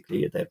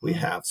basically that we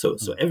have. So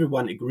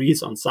everyone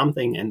agrees on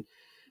something, and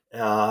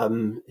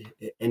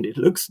it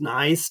looks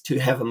nice to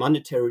have a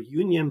monetary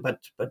union,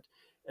 but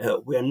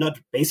we're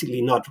not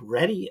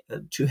ready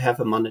to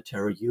have a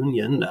monetary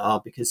union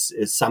because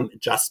some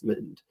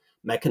adjustment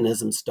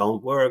mechanisms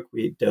don't work.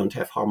 We don't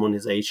have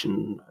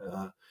harmonization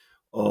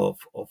of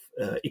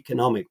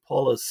economic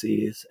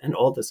policies and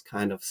all this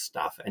kind of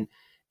stuff.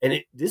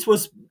 And this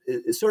was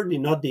certainly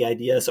not the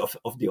ideas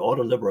of the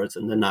ordoliberals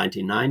in the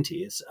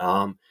 1990s.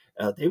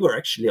 They were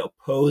actually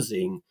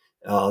opposing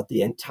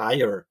the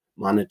entire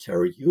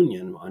monetary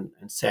union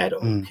and said,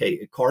 okay,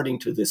 according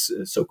to this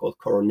so-called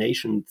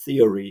coronation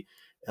theory,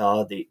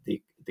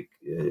 the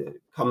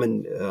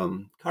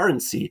common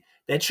currency,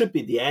 that should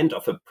be the end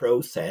of a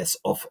process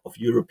of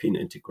European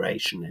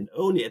integration. And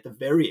only at the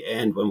very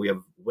end, when we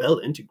are well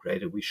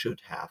integrated, we should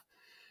have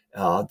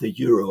the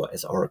euro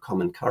as our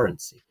common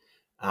currency.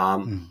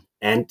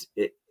 And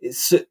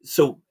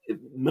so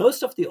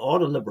most of the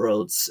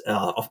ordoliberals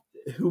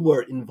who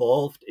were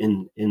involved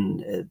in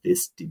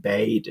this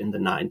debate in the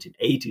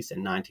 1980s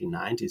and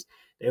 1990s,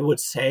 they would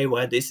say,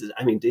 well, this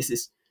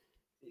is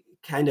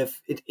kind of,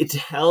 it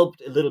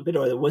helped a little bit,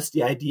 or there was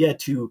the idea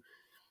to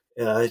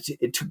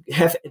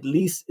have at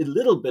least a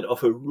little bit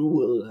of a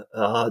rule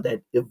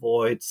that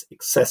avoids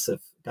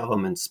excessive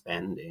government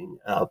spending.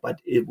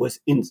 But it was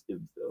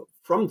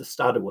from the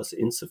start, it was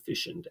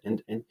insufficient.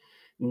 And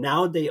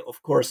now they,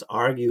 of course,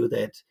 argue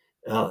that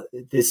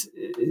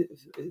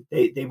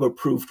they were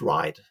proved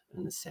right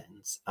in a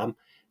sense.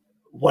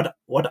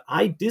 What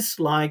I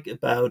dislike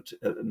about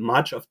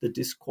much of the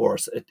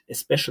discourse,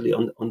 especially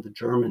on the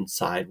German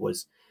side,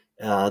 was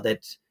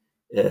that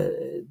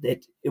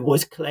it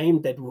was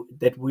claimed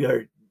that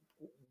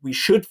we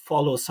should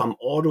follow some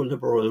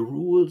ordoliberal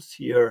rules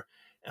here,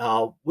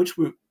 which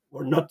we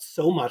were not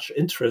so much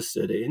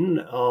interested in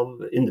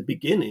the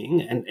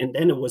beginning, and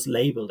then it was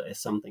labeled as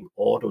something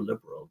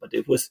ordoliberal. But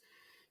it was,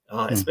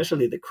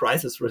 especially the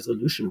crisis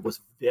resolution,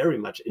 was very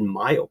much, in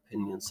my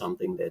opinion,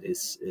 something that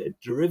is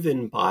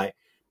driven by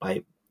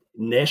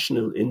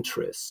national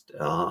interest.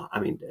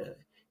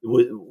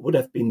 It would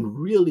have been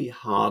really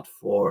hard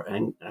for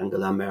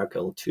Angela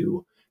Merkel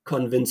to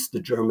convince the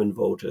German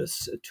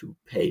voters to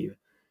pay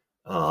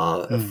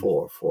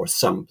for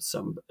some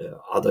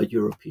other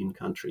European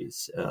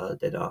countries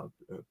that are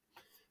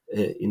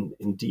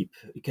in deep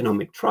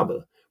economic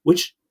trouble,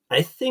 which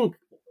I think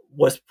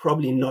was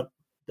probably not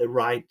the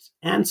right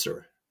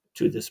answer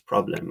to this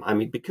problem. I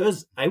mean,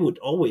 because I would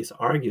always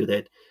argue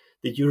that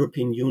the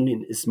European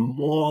Union is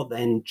more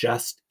than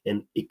just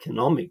an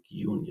economic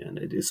union.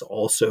 It is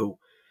also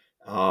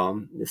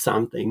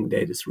something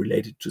that is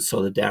related to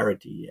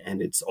solidarity,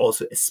 and it's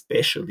also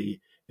especially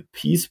a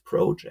peace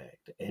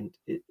project. And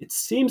it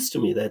seems to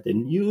me that the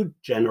new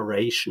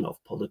generation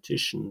of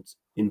politicians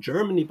in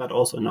Germany, but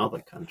also in other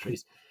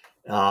countries,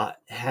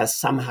 has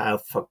somehow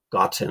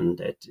forgotten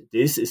that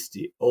this is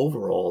the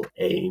overall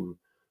aim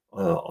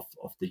of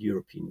the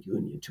European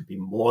Union, to be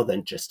more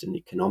than just an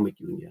economic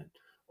union.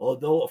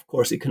 Although, of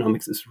course,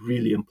 economics is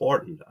really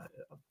important,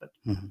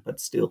 but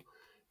still.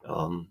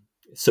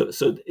 So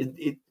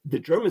the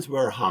Germans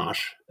were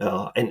harsh,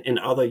 and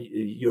other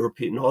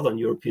Northern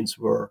Europeans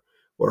were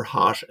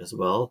harsh as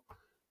well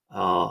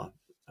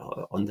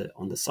on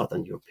the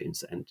Southern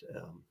Europeans, and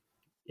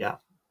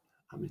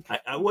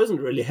I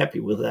wasn't really happy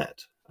with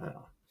that.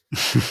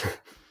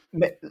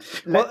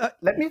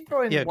 Let me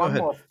throw in one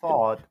more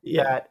thought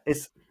that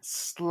is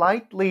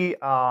slightly,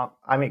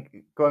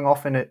 going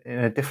off in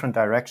a different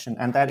direction,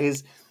 and that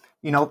is,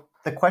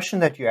 the question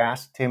that you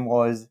asked, Tim,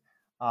 was,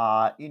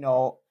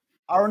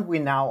 aren't we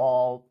now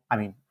all,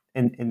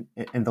 in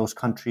those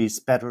countries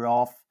better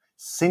off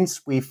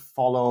since we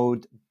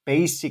followed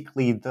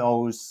basically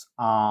those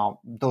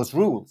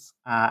rules,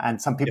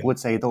 and some people would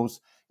say those,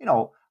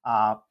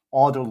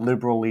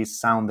 ordo-liberally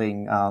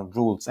sounding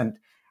rules. And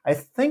I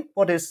think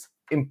what is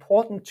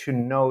important to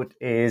note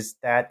is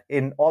that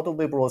in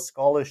ordo-liberal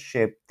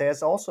scholarship,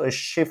 there's also a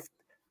shift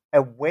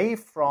away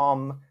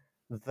from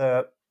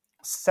the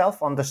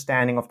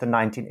self-understanding of the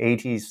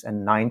 1980s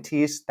and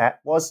 90s that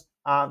was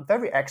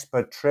very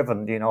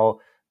expert-driven.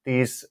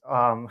 These,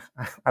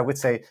 I would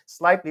say,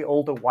 slightly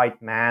older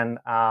white men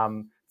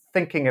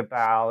thinking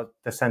about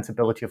the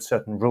sensibility of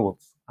certain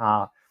rules.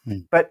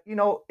 But,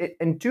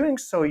 in doing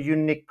so, you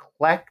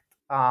neglect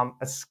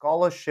a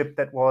scholarship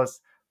that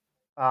was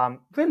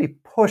really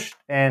pushed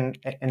in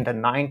the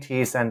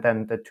 90s and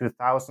then the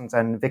 2000s.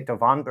 And Victor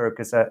Warnberg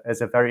is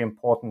a very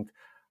important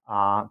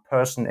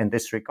person in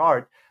this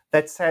regard,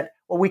 that said,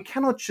 well, we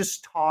cannot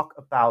just talk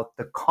about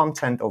the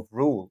content of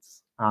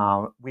rules.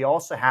 We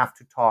also have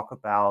to talk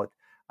about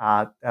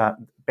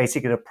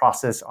basically the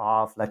process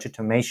of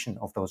legitimation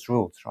of those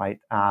rules, right?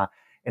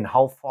 And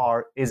how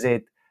far is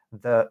it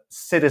the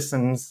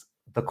citizens,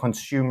 the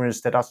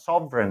consumers that are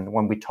sovereign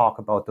when we talk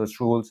about those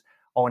rules,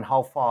 or in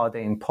how far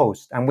they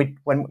imposed? And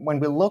when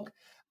we look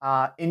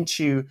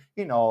into,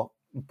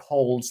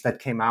 polls that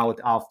came out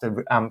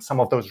after some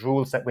of those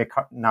rules that we're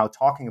now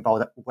talking about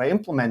that were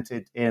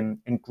implemented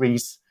in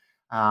Greece,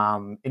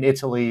 in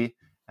Italy,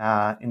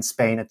 in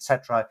Spain,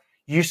 etc.,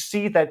 you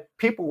see that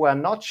people were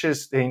not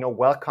just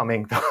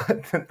welcoming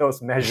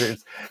those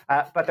measures,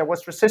 but there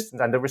was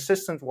resistance, and the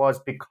resistance was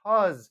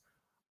because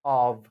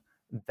of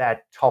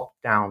that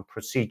top-down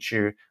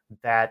procedure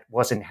that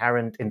was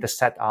inherent in the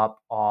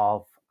setup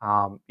of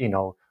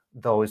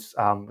those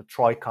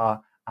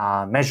troika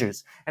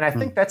measures. And I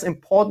think that's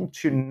important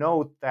to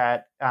note,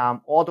 that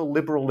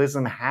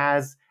ordo-liberalism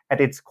has at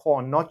its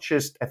core not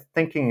just a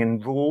thinking in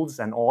rules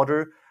and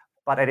order,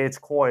 but at its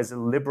core is a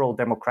liberal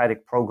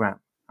democratic program.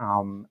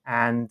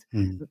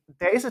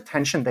 There is a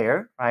tension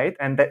there, right?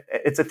 And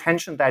it's a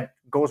tension that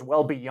goes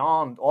well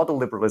beyond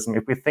ordo-liberalism.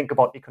 If we think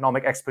about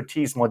economic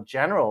expertise more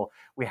general,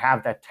 we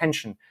have that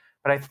tension.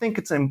 But I think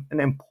it's an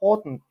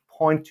important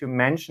point to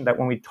mention that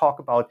when we talk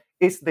about,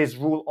 is this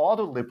rule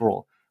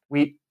ordo-liberal,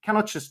 we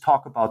cannot just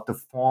talk about the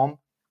form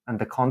and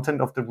the content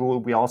of the rule.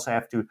 We also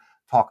have to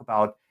talk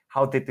about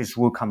how did this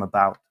rule come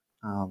about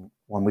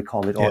when we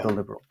call it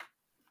ordo-liberal.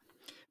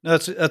 No,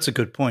 that's a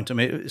good point. I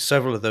mean,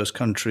 several of those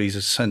countries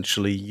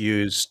essentially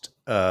used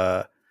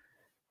they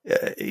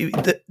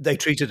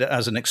treated it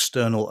as an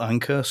external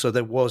anchor, so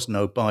there was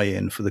no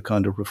buy-in for the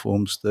kind of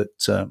reforms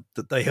that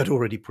they had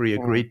already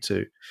pre-agreed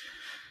to.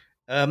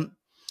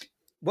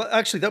 Well,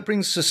 actually, that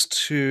brings us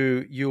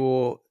to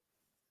your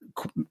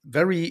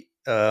very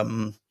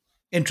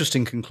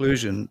interesting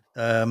conclusion.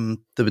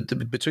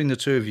 Between the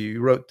two of you, you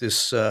wrote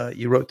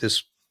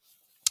this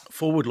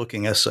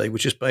forward-looking essay,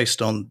 which is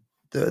based on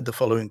the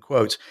following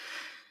quote: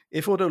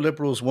 "If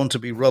ordo-liberals want to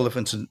be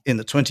relevant in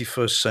the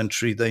 21st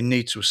century, they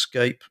need to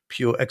escape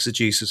pure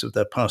exegesis of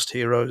their past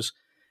heroes,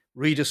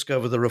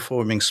 rediscover the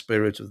reforming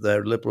spirit of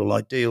their liberal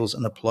ideals,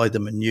 and apply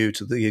them anew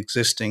to the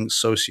existing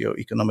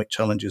socio-economic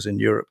challenges in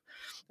Europe."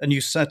 And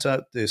you set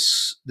out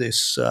this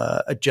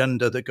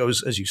agenda that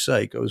goes, as you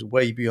say, goes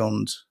way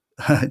beyond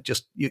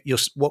just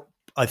what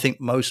I think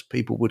most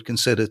people would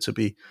consider to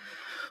be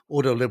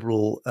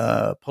ordo-liberal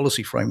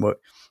policy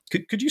framework.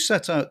 Could you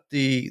set out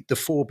the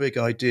four big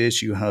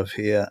ideas you have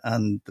here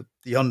and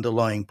the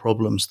underlying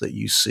problems that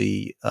you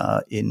see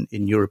in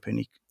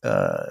European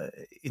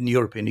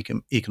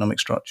economic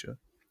structure?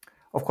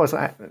 Of course,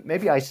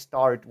 maybe I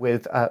start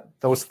with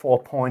those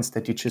 4 points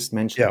that you just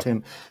mentioned,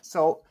 Tim.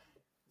 So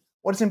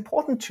what is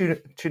important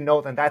to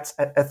note, and that's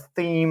a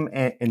theme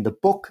in the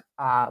book,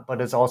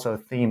 but it's also a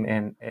theme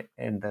in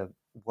the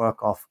work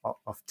of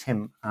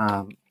Tim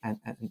and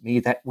me,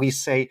 that we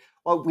say,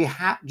 well,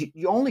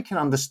 you only can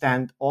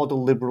understand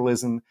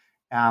ordo-liberalism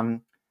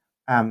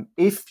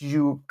if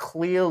you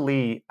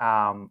clearly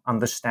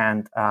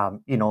understand,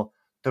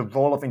 the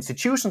role of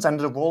institutions and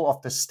the role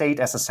of the state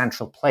as a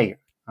central player.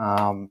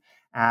 And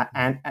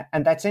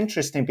that's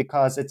interesting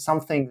because it's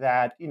something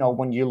that,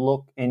 when you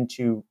look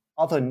into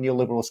other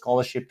neoliberal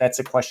scholarship, that's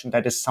a question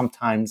that is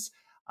sometimes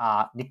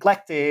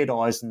neglected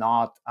or is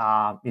not,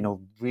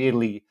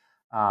 really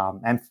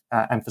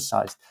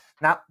emphasized.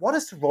 Now, what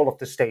is the role of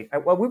the state?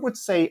 Well, we would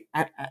say,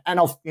 and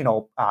of,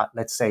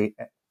 let's say,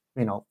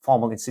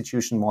 formal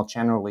institution more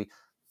generally.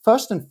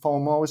 First and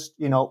foremost,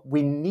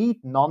 we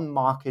need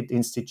non-market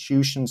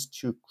institutions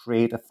to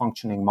create a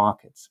functioning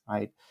market,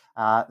 right?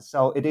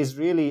 So it is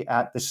really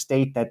the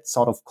state that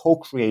sort of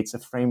co-creates a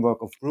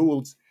framework of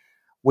rules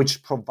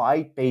which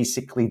provide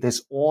basically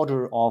this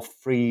order of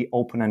free,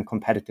 open, and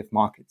competitive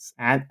markets.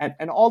 And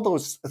all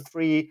those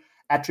three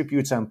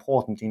attributes are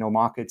important.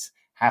 Markets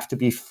have to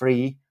be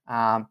free.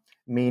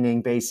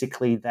 meaning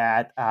basically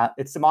that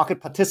it's the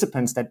market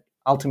participants that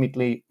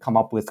ultimately come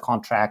up with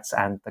contracts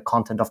and the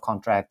content of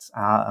contracts,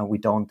 and we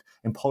don't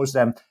impose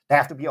them. They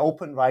have to be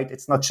open, right?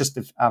 It's not just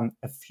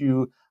a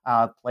few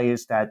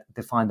players that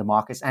define the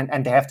markets,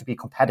 and they have to be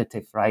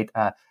competitive, right?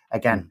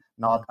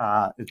 Not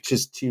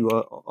just 2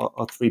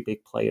 or 3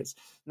 big players.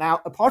 Now,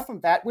 apart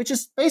from that, which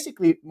is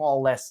basically more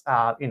or less,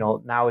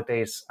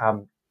 nowadays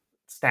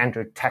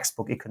standard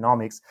textbook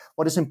economics,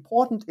 what is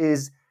important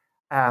is,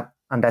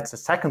 and that's the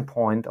second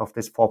point of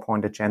this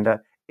 4-point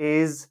agenda,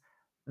 is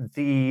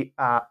the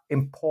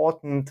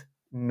important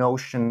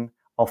notion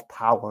of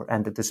power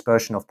and the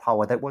dispersion of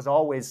power that was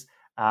always,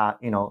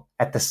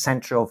 at the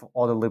center of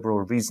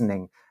ordoliberal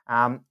reasoning.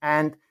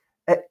 And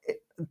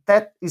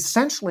that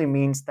essentially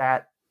means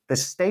that the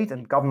state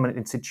and government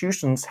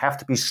institutions have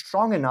to be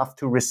strong enough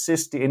to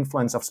resist the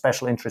influence of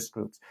special interest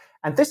groups.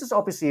 And this is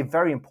obviously a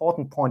very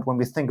important point when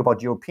we think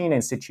about European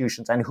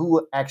institutions and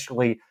who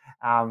actually,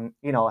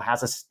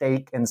 has a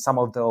stake in some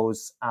of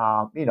those,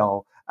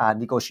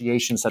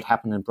 negotiations that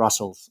happen in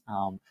Brussels.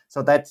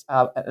 So that's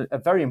a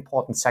very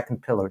important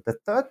second pillar. The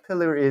third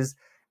pillar is,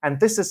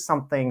 and this is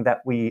something that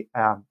we,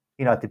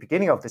 at the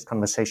beginning of this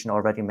conversation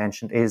already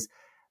mentioned, is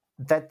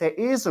that there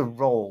is a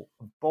role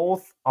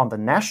both on the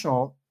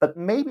national, but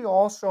maybe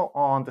also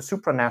on the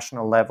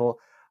supranational level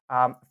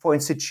for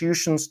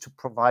institutions to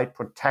provide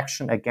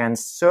protection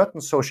against certain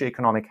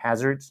socioeconomic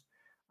hazards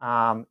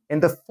in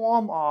the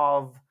form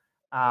of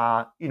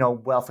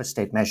welfare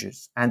state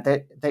measures. And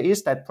there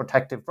is that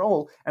protective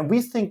role. And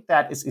we think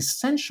that is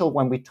essential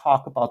when we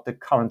talk about the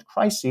current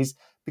crises,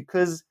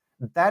 because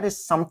that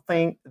is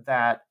something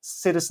that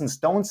citizens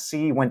don't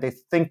see when they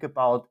think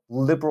about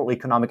liberal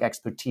economic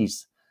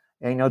expertise.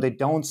 They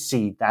don't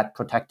see that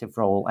protective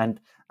role. And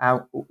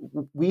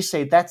we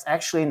say that's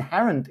actually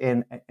inherent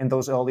in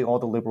those early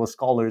ordoliberal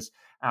scholars,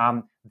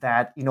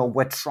 that,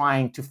 we're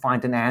trying to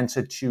find an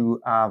answer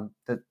to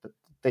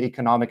the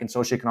economic and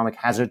socioeconomic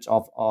hazards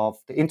of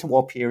the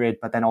interwar period,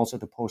 but then also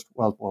the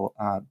post-World War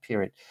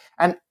period.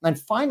 And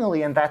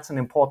finally, and that's an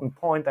important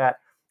point that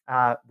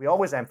we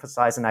always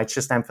emphasize, and I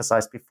just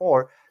emphasized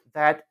before,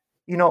 that,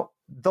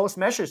 those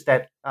measures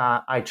that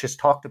I just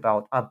talked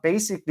about are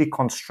basically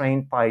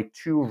constrained by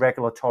 2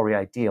 regulatory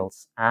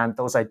ideals. And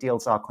those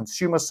ideals are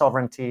consumer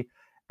sovereignty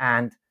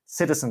and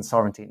citizen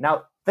sovereignty.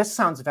 Now, this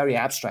sounds very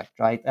abstract,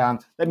 right?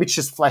 Let me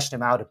just flesh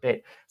them out a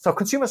bit. So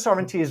consumer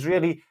sovereignty is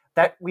really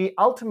that we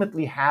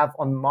ultimately have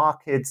on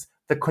markets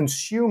the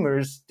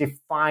consumers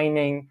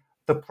defining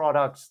the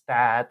products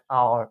that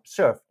are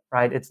served,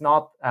 right? It's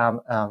not,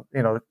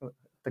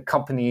 the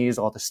companies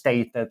or the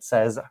state that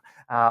says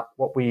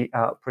what we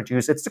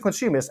produce. It's the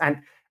consumers. And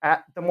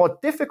the more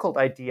difficult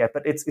idea,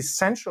 but it's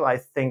essential, I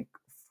think,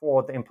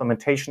 for the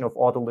implementation of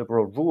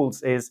ordoliberal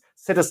rules is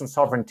citizen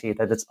sovereignty,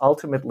 that it's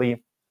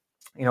ultimately,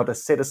 the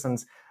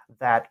citizens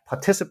that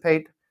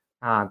participate,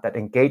 that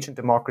engage in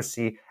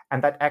democracy,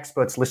 and that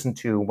experts listen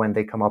to when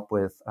they come up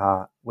with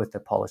the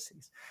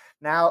policies.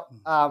 Now,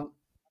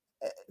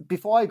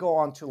 before I go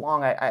on too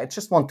long, I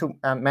just want to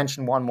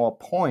mention one more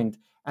point,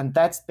 and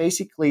that's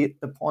basically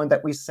the point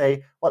that we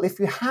say, well, if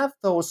you have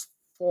those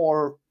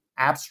 4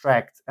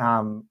 abstract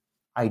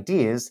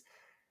ideas,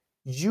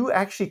 you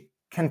actually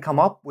can come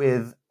up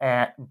with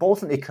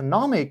both an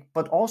economic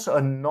but also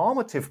a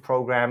normative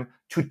program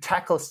to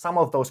tackle some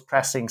of those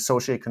pressing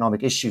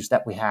socioeconomic issues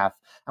that we have.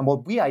 And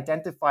what we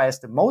identify as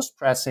the most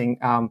pressing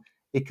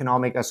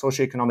economic or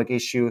socioeconomic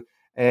issue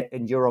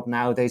in Europe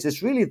nowadays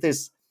is really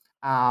this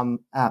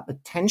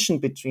tension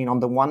between, on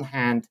the one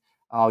hand,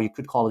 you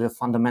could call it a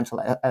fundamental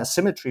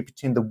asymmetry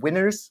between the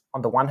winners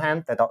on the one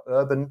hand that are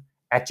urban,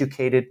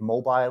 educated,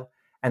 mobile,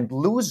 and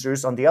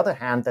losers on the other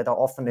hand that are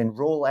often in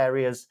rural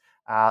areas,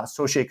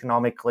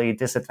 socioeconomically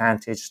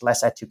disadvantaged,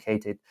 less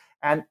educated.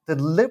 And the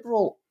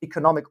liberal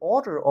economic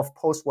order of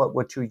post-World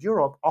War II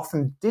Europe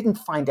often didn't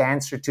find the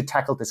answer to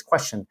tackle this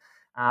question.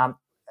 And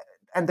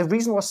the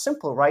reason was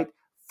simple, right?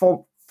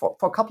 For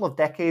a couple of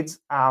decades,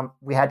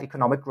 we had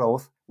economic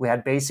growth. We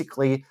had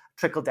basically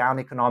trickle-down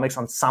economics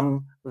on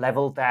some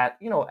level that,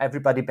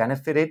 everybody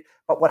benefited.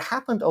 But what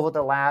happened over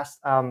the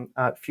last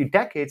few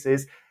decades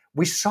is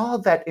we saw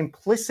that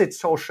implicit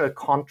social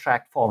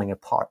contract falling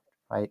apart,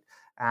 right?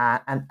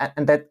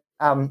 And that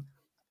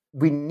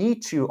we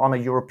need to, on a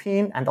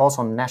European and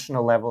also on a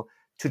national level,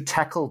 to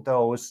tackle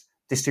those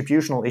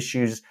distributional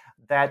issues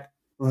that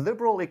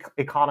liberal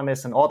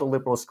economists and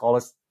ordoliberal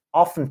scholars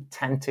often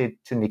tended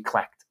to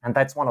neglect. And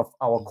that's one of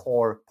our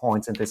core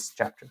points in this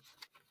chapter.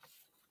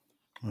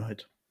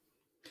 Right.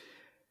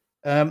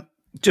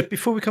 Just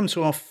before we come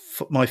to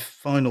my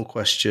final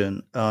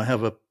question, I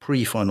have a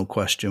pre-final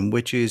question,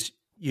 which is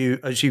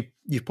as you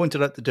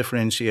pointed out the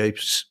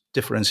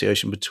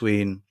differentiation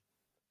between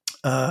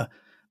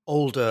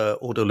older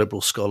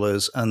ordoliberal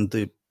scholars and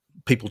the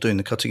people doing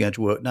the cutting edge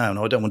work now.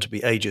 Now, I don't want to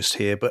be ageist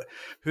here, but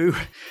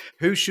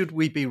who should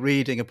we be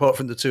reading apart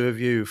from the 2 of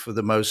you for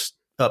the most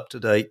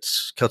up-to-date,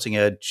 cutting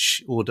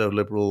edge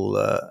ordoliberal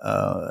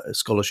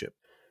scholarship?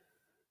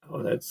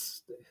 Oh,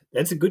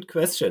 that's a good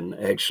question,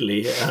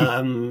 actually.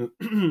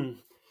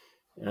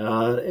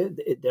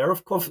 There are,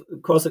 of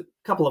course, a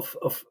couple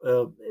of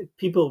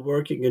people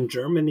working in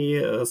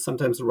Germany,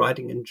 sometimes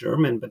writing in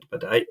German,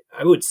 but I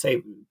would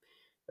say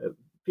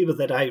people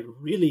that I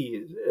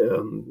really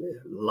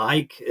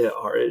like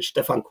are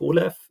Stefan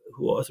Kolev,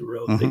 who also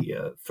wrote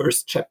the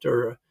first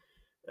chapter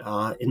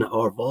in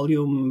our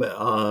volume,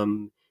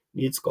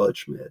 Niels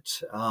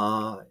Goldschmidt,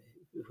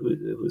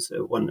 who's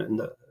one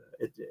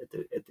at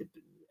the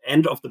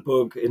end of the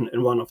book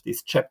in one of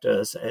these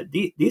chapters.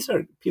 These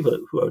are people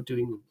who are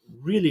doing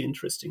really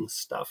interesting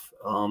stuff.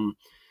 And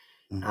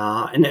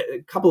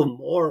a couple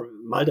more.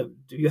 Malte,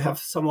 do you have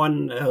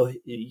someone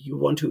you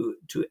want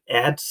to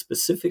add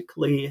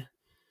specifically?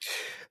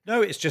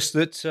 No, it's just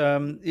that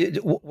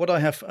what I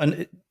have,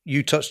 and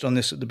you touched on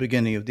this at the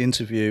beginning of the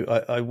interview,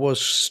 I was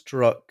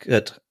struck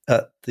at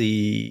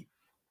the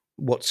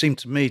what seemed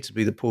to me to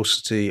be the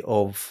paucity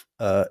of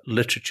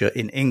literature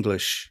in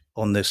English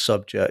on this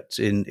subject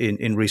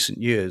in recent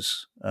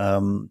years.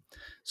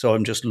 So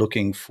I'm just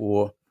looking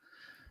for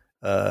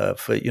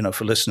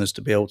listeners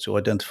to be able to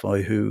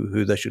identify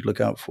who they should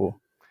look out for.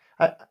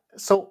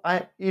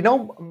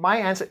 My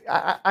answer,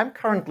 I'm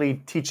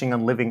currently teaching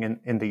and living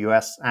in the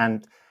US,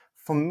 and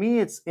for me,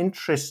 it's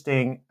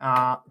interesting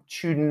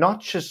to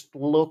not just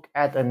look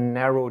at a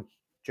narrow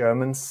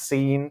German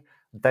scene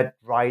that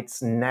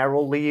writes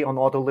narrowly on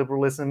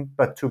autoliberalism,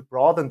 but to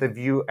broaden the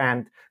view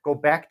and go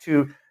back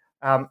to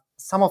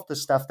some of the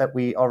stuff that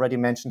we already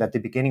mentioned at the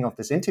beginning of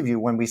this interview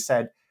when we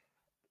said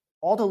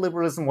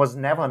autoliberalism was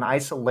never an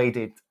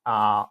isolated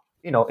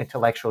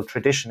intellectual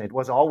tradition. It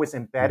was always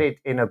embedded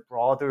in a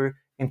broader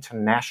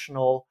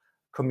international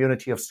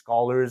community of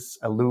scholars,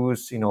 a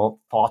loose,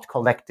 thought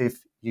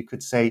collective, you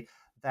could say,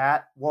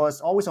 that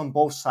was always on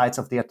both sides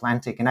of the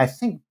Atlantic. And I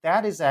think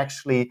that is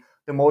actually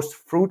the most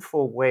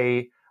fruitful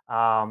way,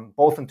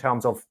 both in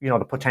terms of,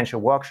 the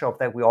potential workshop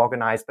that we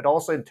organize, but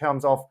also in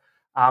terms of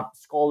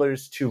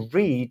scholars to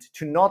read,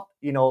 to not,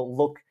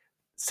 look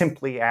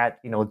simply at,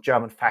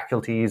 German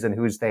faculties and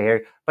who's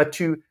there, but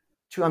to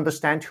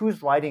understand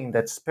who's writing in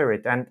that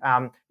spirit. And,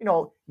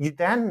 you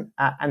then,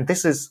 and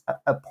this is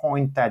a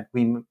point that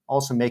we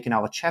also make in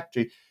our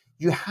chapter,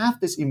 you have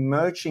this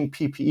emerging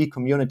PPE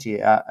community,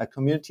 a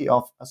community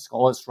of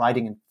scholars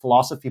writing in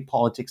philosophy,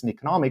 politics, and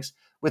economics,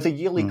 with a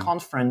yearly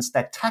conference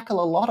that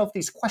tackle a lot of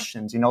these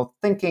questions,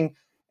 thinking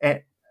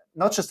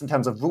not just in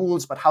terms of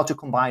rules, but how to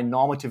combine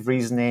normative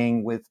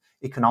reasoning with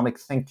economic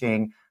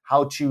thinking,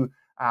 how to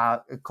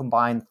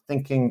combine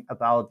thinking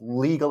about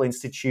legal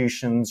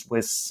institutions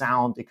with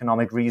sound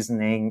economic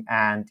reasoning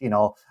and,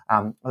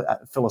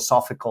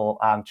 philosophical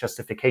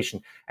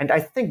justification. And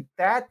I think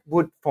that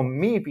would, for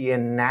me, be a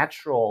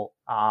natural,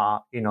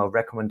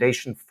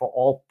 recommendation for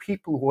all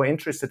people who are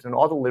interested in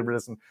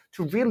autoliberalism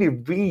to really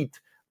read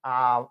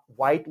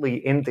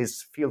widely in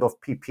this field of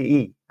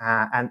PPE.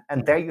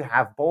 And there you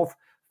have both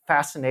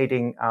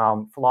fascinating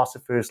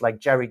philosophers like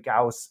Jerry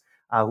Gauss,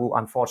 who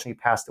unfortunately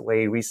passed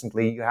away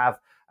recently. You have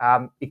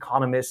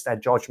economists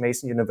at George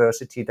Mason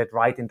University that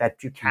write in that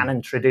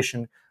Buchanan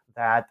tradition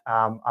that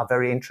are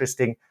very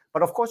interesting.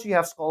 But of course, you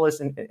have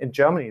scholars in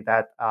Germany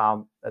that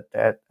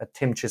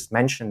Tim just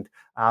mentioned,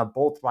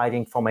 both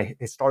writing from a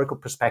historical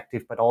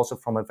perspective, but also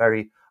from a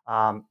very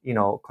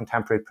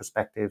contemporary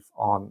perspective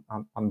on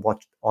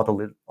what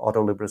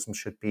autoliberalism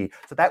should be.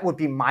 So that would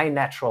be my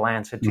natural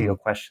answer to your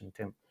question,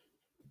 Tim.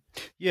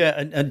 Yeah,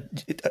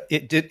 and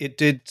it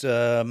did.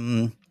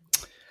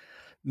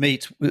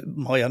 Meet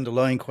my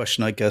underlying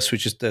question, I guess,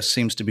 which is there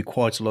seems to be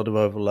quite a lot of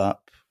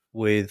overlap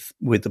with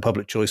the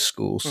public choice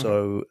school.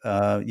 So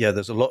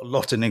there's a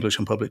lot in English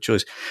on public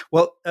choice.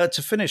 Well,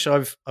 to finish,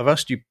 I've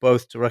asked you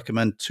both to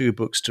recommend two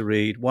books to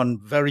read, one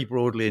very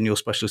broadly in your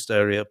specialist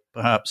area,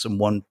 perhaps, and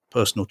one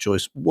personal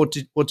choice. What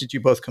did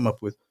you both come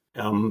up with?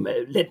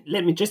 Let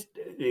me just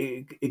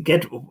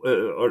get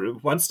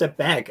one step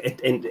back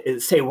and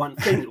say one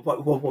thing.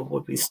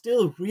 What we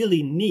still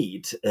really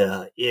need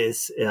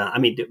is,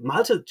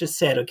 Malte just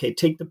said, okay,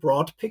 take the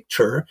broad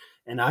picture,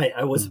 and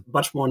I was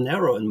much more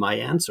narrow in my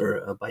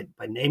answer by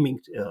naming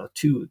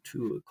two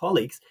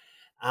colleagues.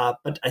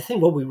 But I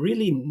think what we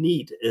really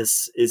need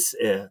is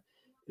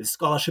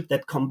scholarship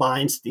that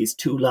combines these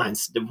two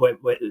lines.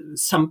 Where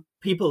some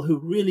people who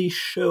really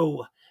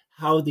show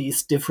how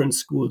these different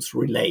schools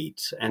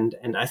relate. And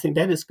I think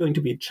that is going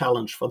to be a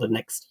challenge for the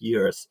next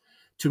years,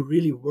 to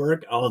really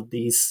work out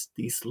these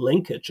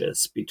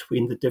linkages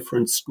between the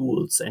different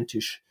schools and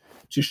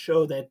to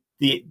show that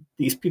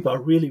these people are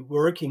really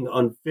working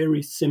on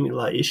very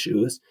similar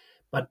issues,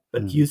 but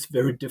use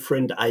very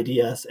different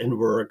ideas and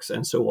works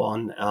and so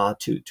on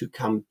to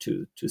come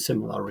to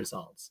similar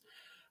results.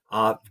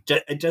 I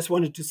just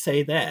wanted to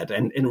say that.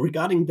 And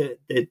regarding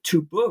the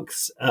two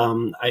books,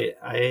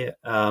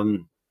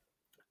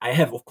 I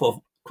have, of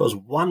course,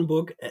 one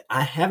book.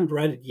 I haven't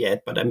read it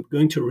yet, but I'm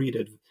going to read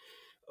it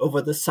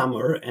over the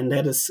summer, and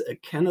that is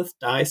Kenneth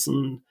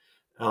Dyson,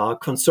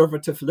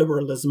 Conservative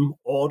Liberalism,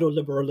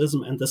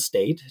 Autoliberalism and the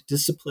State,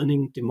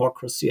 Disciplining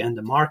Democracy and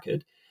the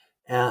Market.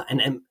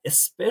 And I'm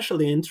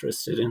especially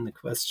interested in the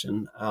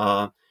question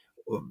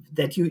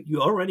that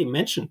you already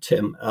mentioned,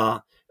 Tim,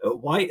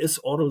 why is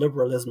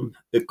ordoliberalism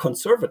a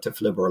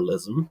conservative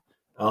liberalism,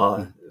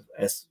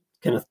 as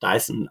Kenneth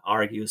Dyson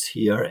argues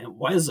here, and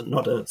why is it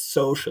not a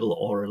social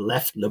or a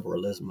left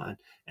liberalism?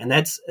 And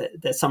that's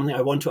something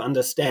I want to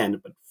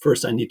understand. But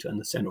first, I need to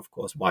understand, of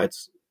course, why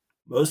it's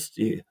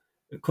mostly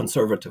a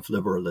conservative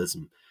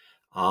liberalism,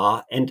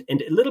 and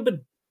a little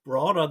bit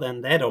broader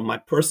than that, on my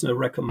personal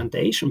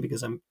recommendation,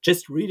 because I'm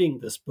just reading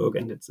this book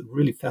and it's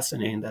really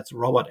fascinating. That's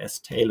Robert S.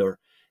 Taylor,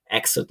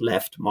 Exit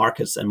Left,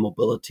 Markets and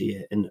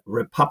Mobility in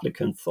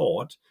Republican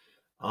Thought.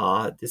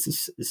 This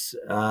is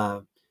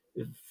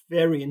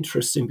very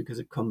interesting because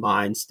it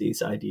combines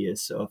these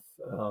ideas of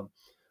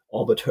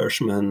Albert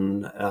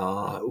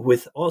Hirschman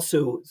with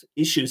also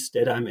issues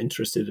that I'm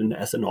interested in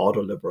as an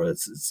ordoliberal.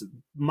 It's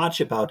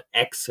much about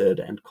exit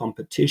and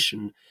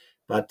competition,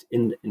 but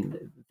in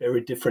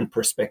very different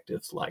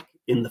perspectives, like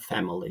in the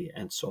family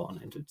and so on.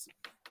 And it's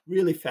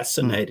really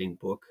fascinating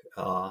book.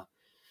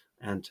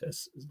 And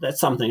that's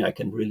something I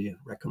can really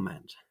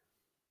recommend.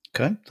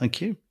 Okay,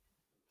 thank you.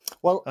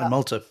 Well,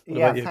 Malte, what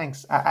about you?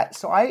 Thanks.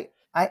 So I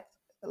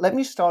let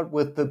me start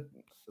with the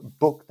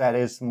book that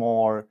is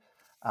more,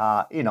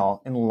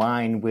 in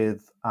line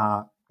with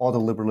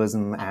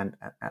ordoliberalism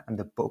and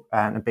the book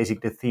and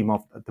basically the theme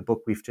of the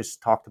book we've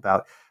just talked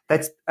about.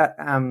 That's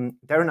Darren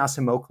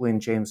Acemoglu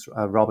and James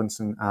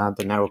Robinson,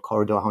 The Narrow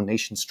Corridor: How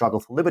Nations Struggle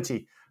for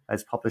Liberty.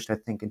 It's published, I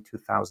think, in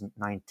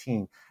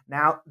 2019.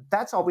 Now,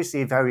 that's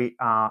obviously a very,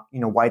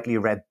 widely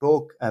read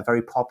book,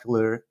 very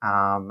popular,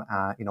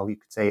 you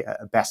could say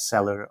a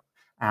bestseller.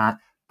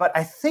 But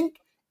I think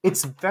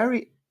it's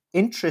very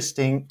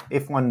interesting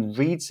if one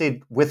reads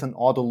it with an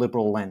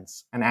ordoliberal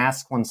lens and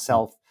asks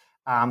oneself,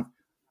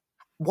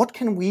 what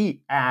can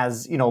we,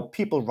 as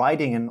people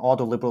writing in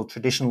ordoliberal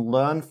tradition,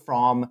 learn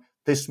from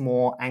this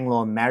more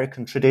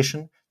Anglo-American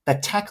tradition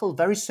that tackle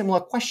very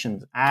similar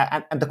questions?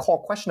 And the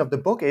core question of the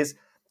book is,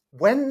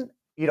 when,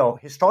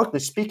 historically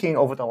speaking,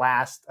 over the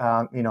last,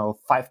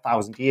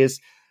 5,000 years,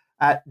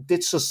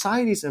 did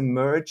societies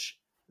emerge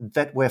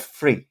that were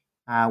free,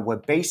 where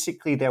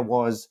basically there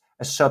was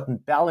a certain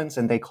balance,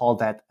 and they call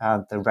that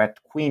the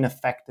Red Queen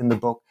effect in the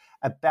book,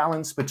 a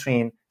balance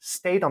between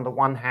state on the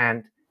one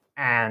hand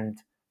and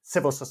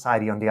civil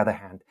society on the other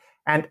hand.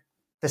 And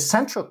the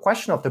central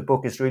question of the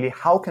book is really,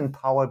 how can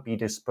power be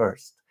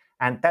dispersed?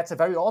 And that's a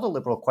very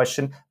ordoliberal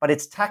question, but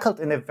it's tackled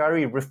in a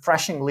very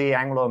refreshingly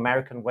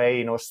Anglo-American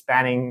way,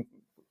 spanning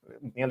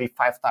nearly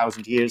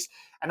 5,000 years,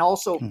 and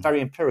also very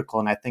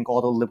empirical. And I think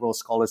ordoliberal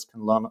scholars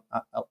can learn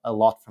a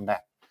lot from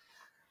that.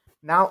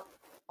 Now,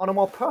 on a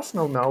more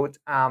personal note,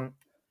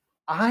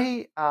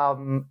 I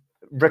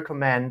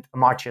recommend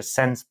Amartya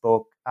Sen's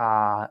book,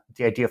 The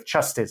Idea of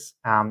Justice.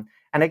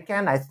 And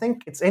again, I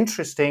think it's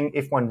interesting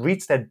if one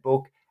reads that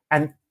book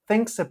and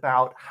thinks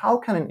about how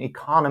can an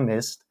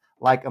economist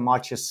like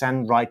Amartya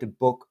Sen write a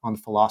book on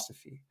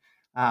philosophy.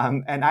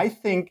 And I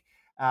think,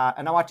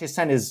 and Amartya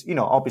Sen is,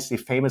 obviously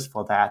famous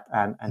for that,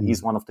 and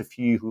he's one of the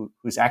few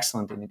who's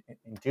excellent in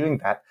doing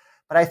that.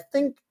 But I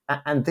think,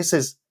 and this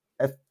is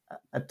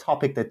a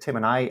topic that Tim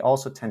and I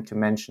also tend to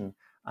mention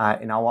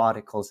in our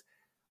articles,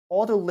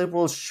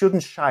 ordoliberals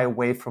shouldn't shy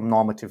away from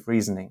normative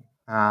reasoning,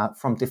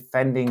 from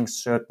defending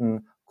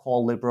certain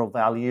core liberal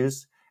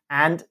values,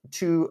 and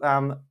to,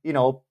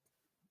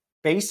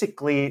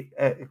 basically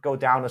go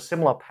down a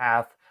similar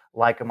path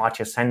like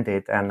Amartya Sen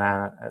did. And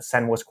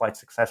Sen was quite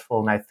successful.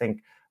 And I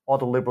think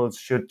ordoliberals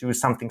should do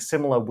something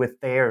similar with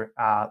their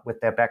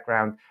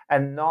background,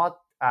 and not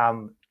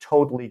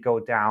totally go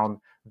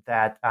down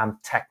that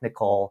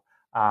technical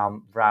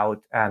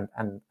route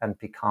and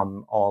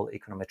become all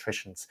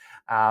econometricians.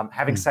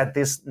 Having said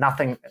this,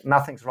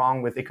 nothing's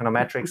wrong with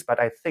econometrics, but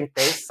I think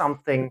there's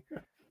something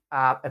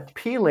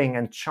appealing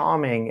and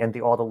charming in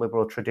the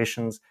ordoliberal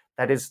traditions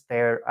that is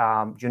their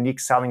unique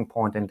selling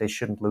point, and they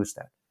shouldn't lose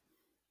that.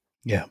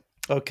 Yeah.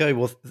 Okay.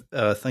 Well,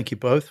 thank you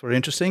both. Very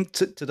interesting.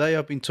 Today,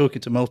 I've been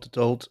talking to Malte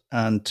Dold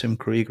and Tim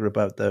Krieger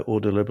about their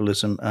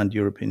ordoliberalism and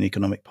European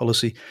economic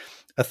policy.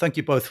 Thank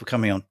you both for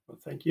coming on. Well,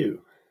 thank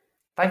you.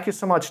 Thank you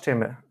so much,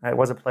 Tim. It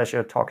was a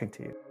pleasure talking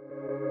to you.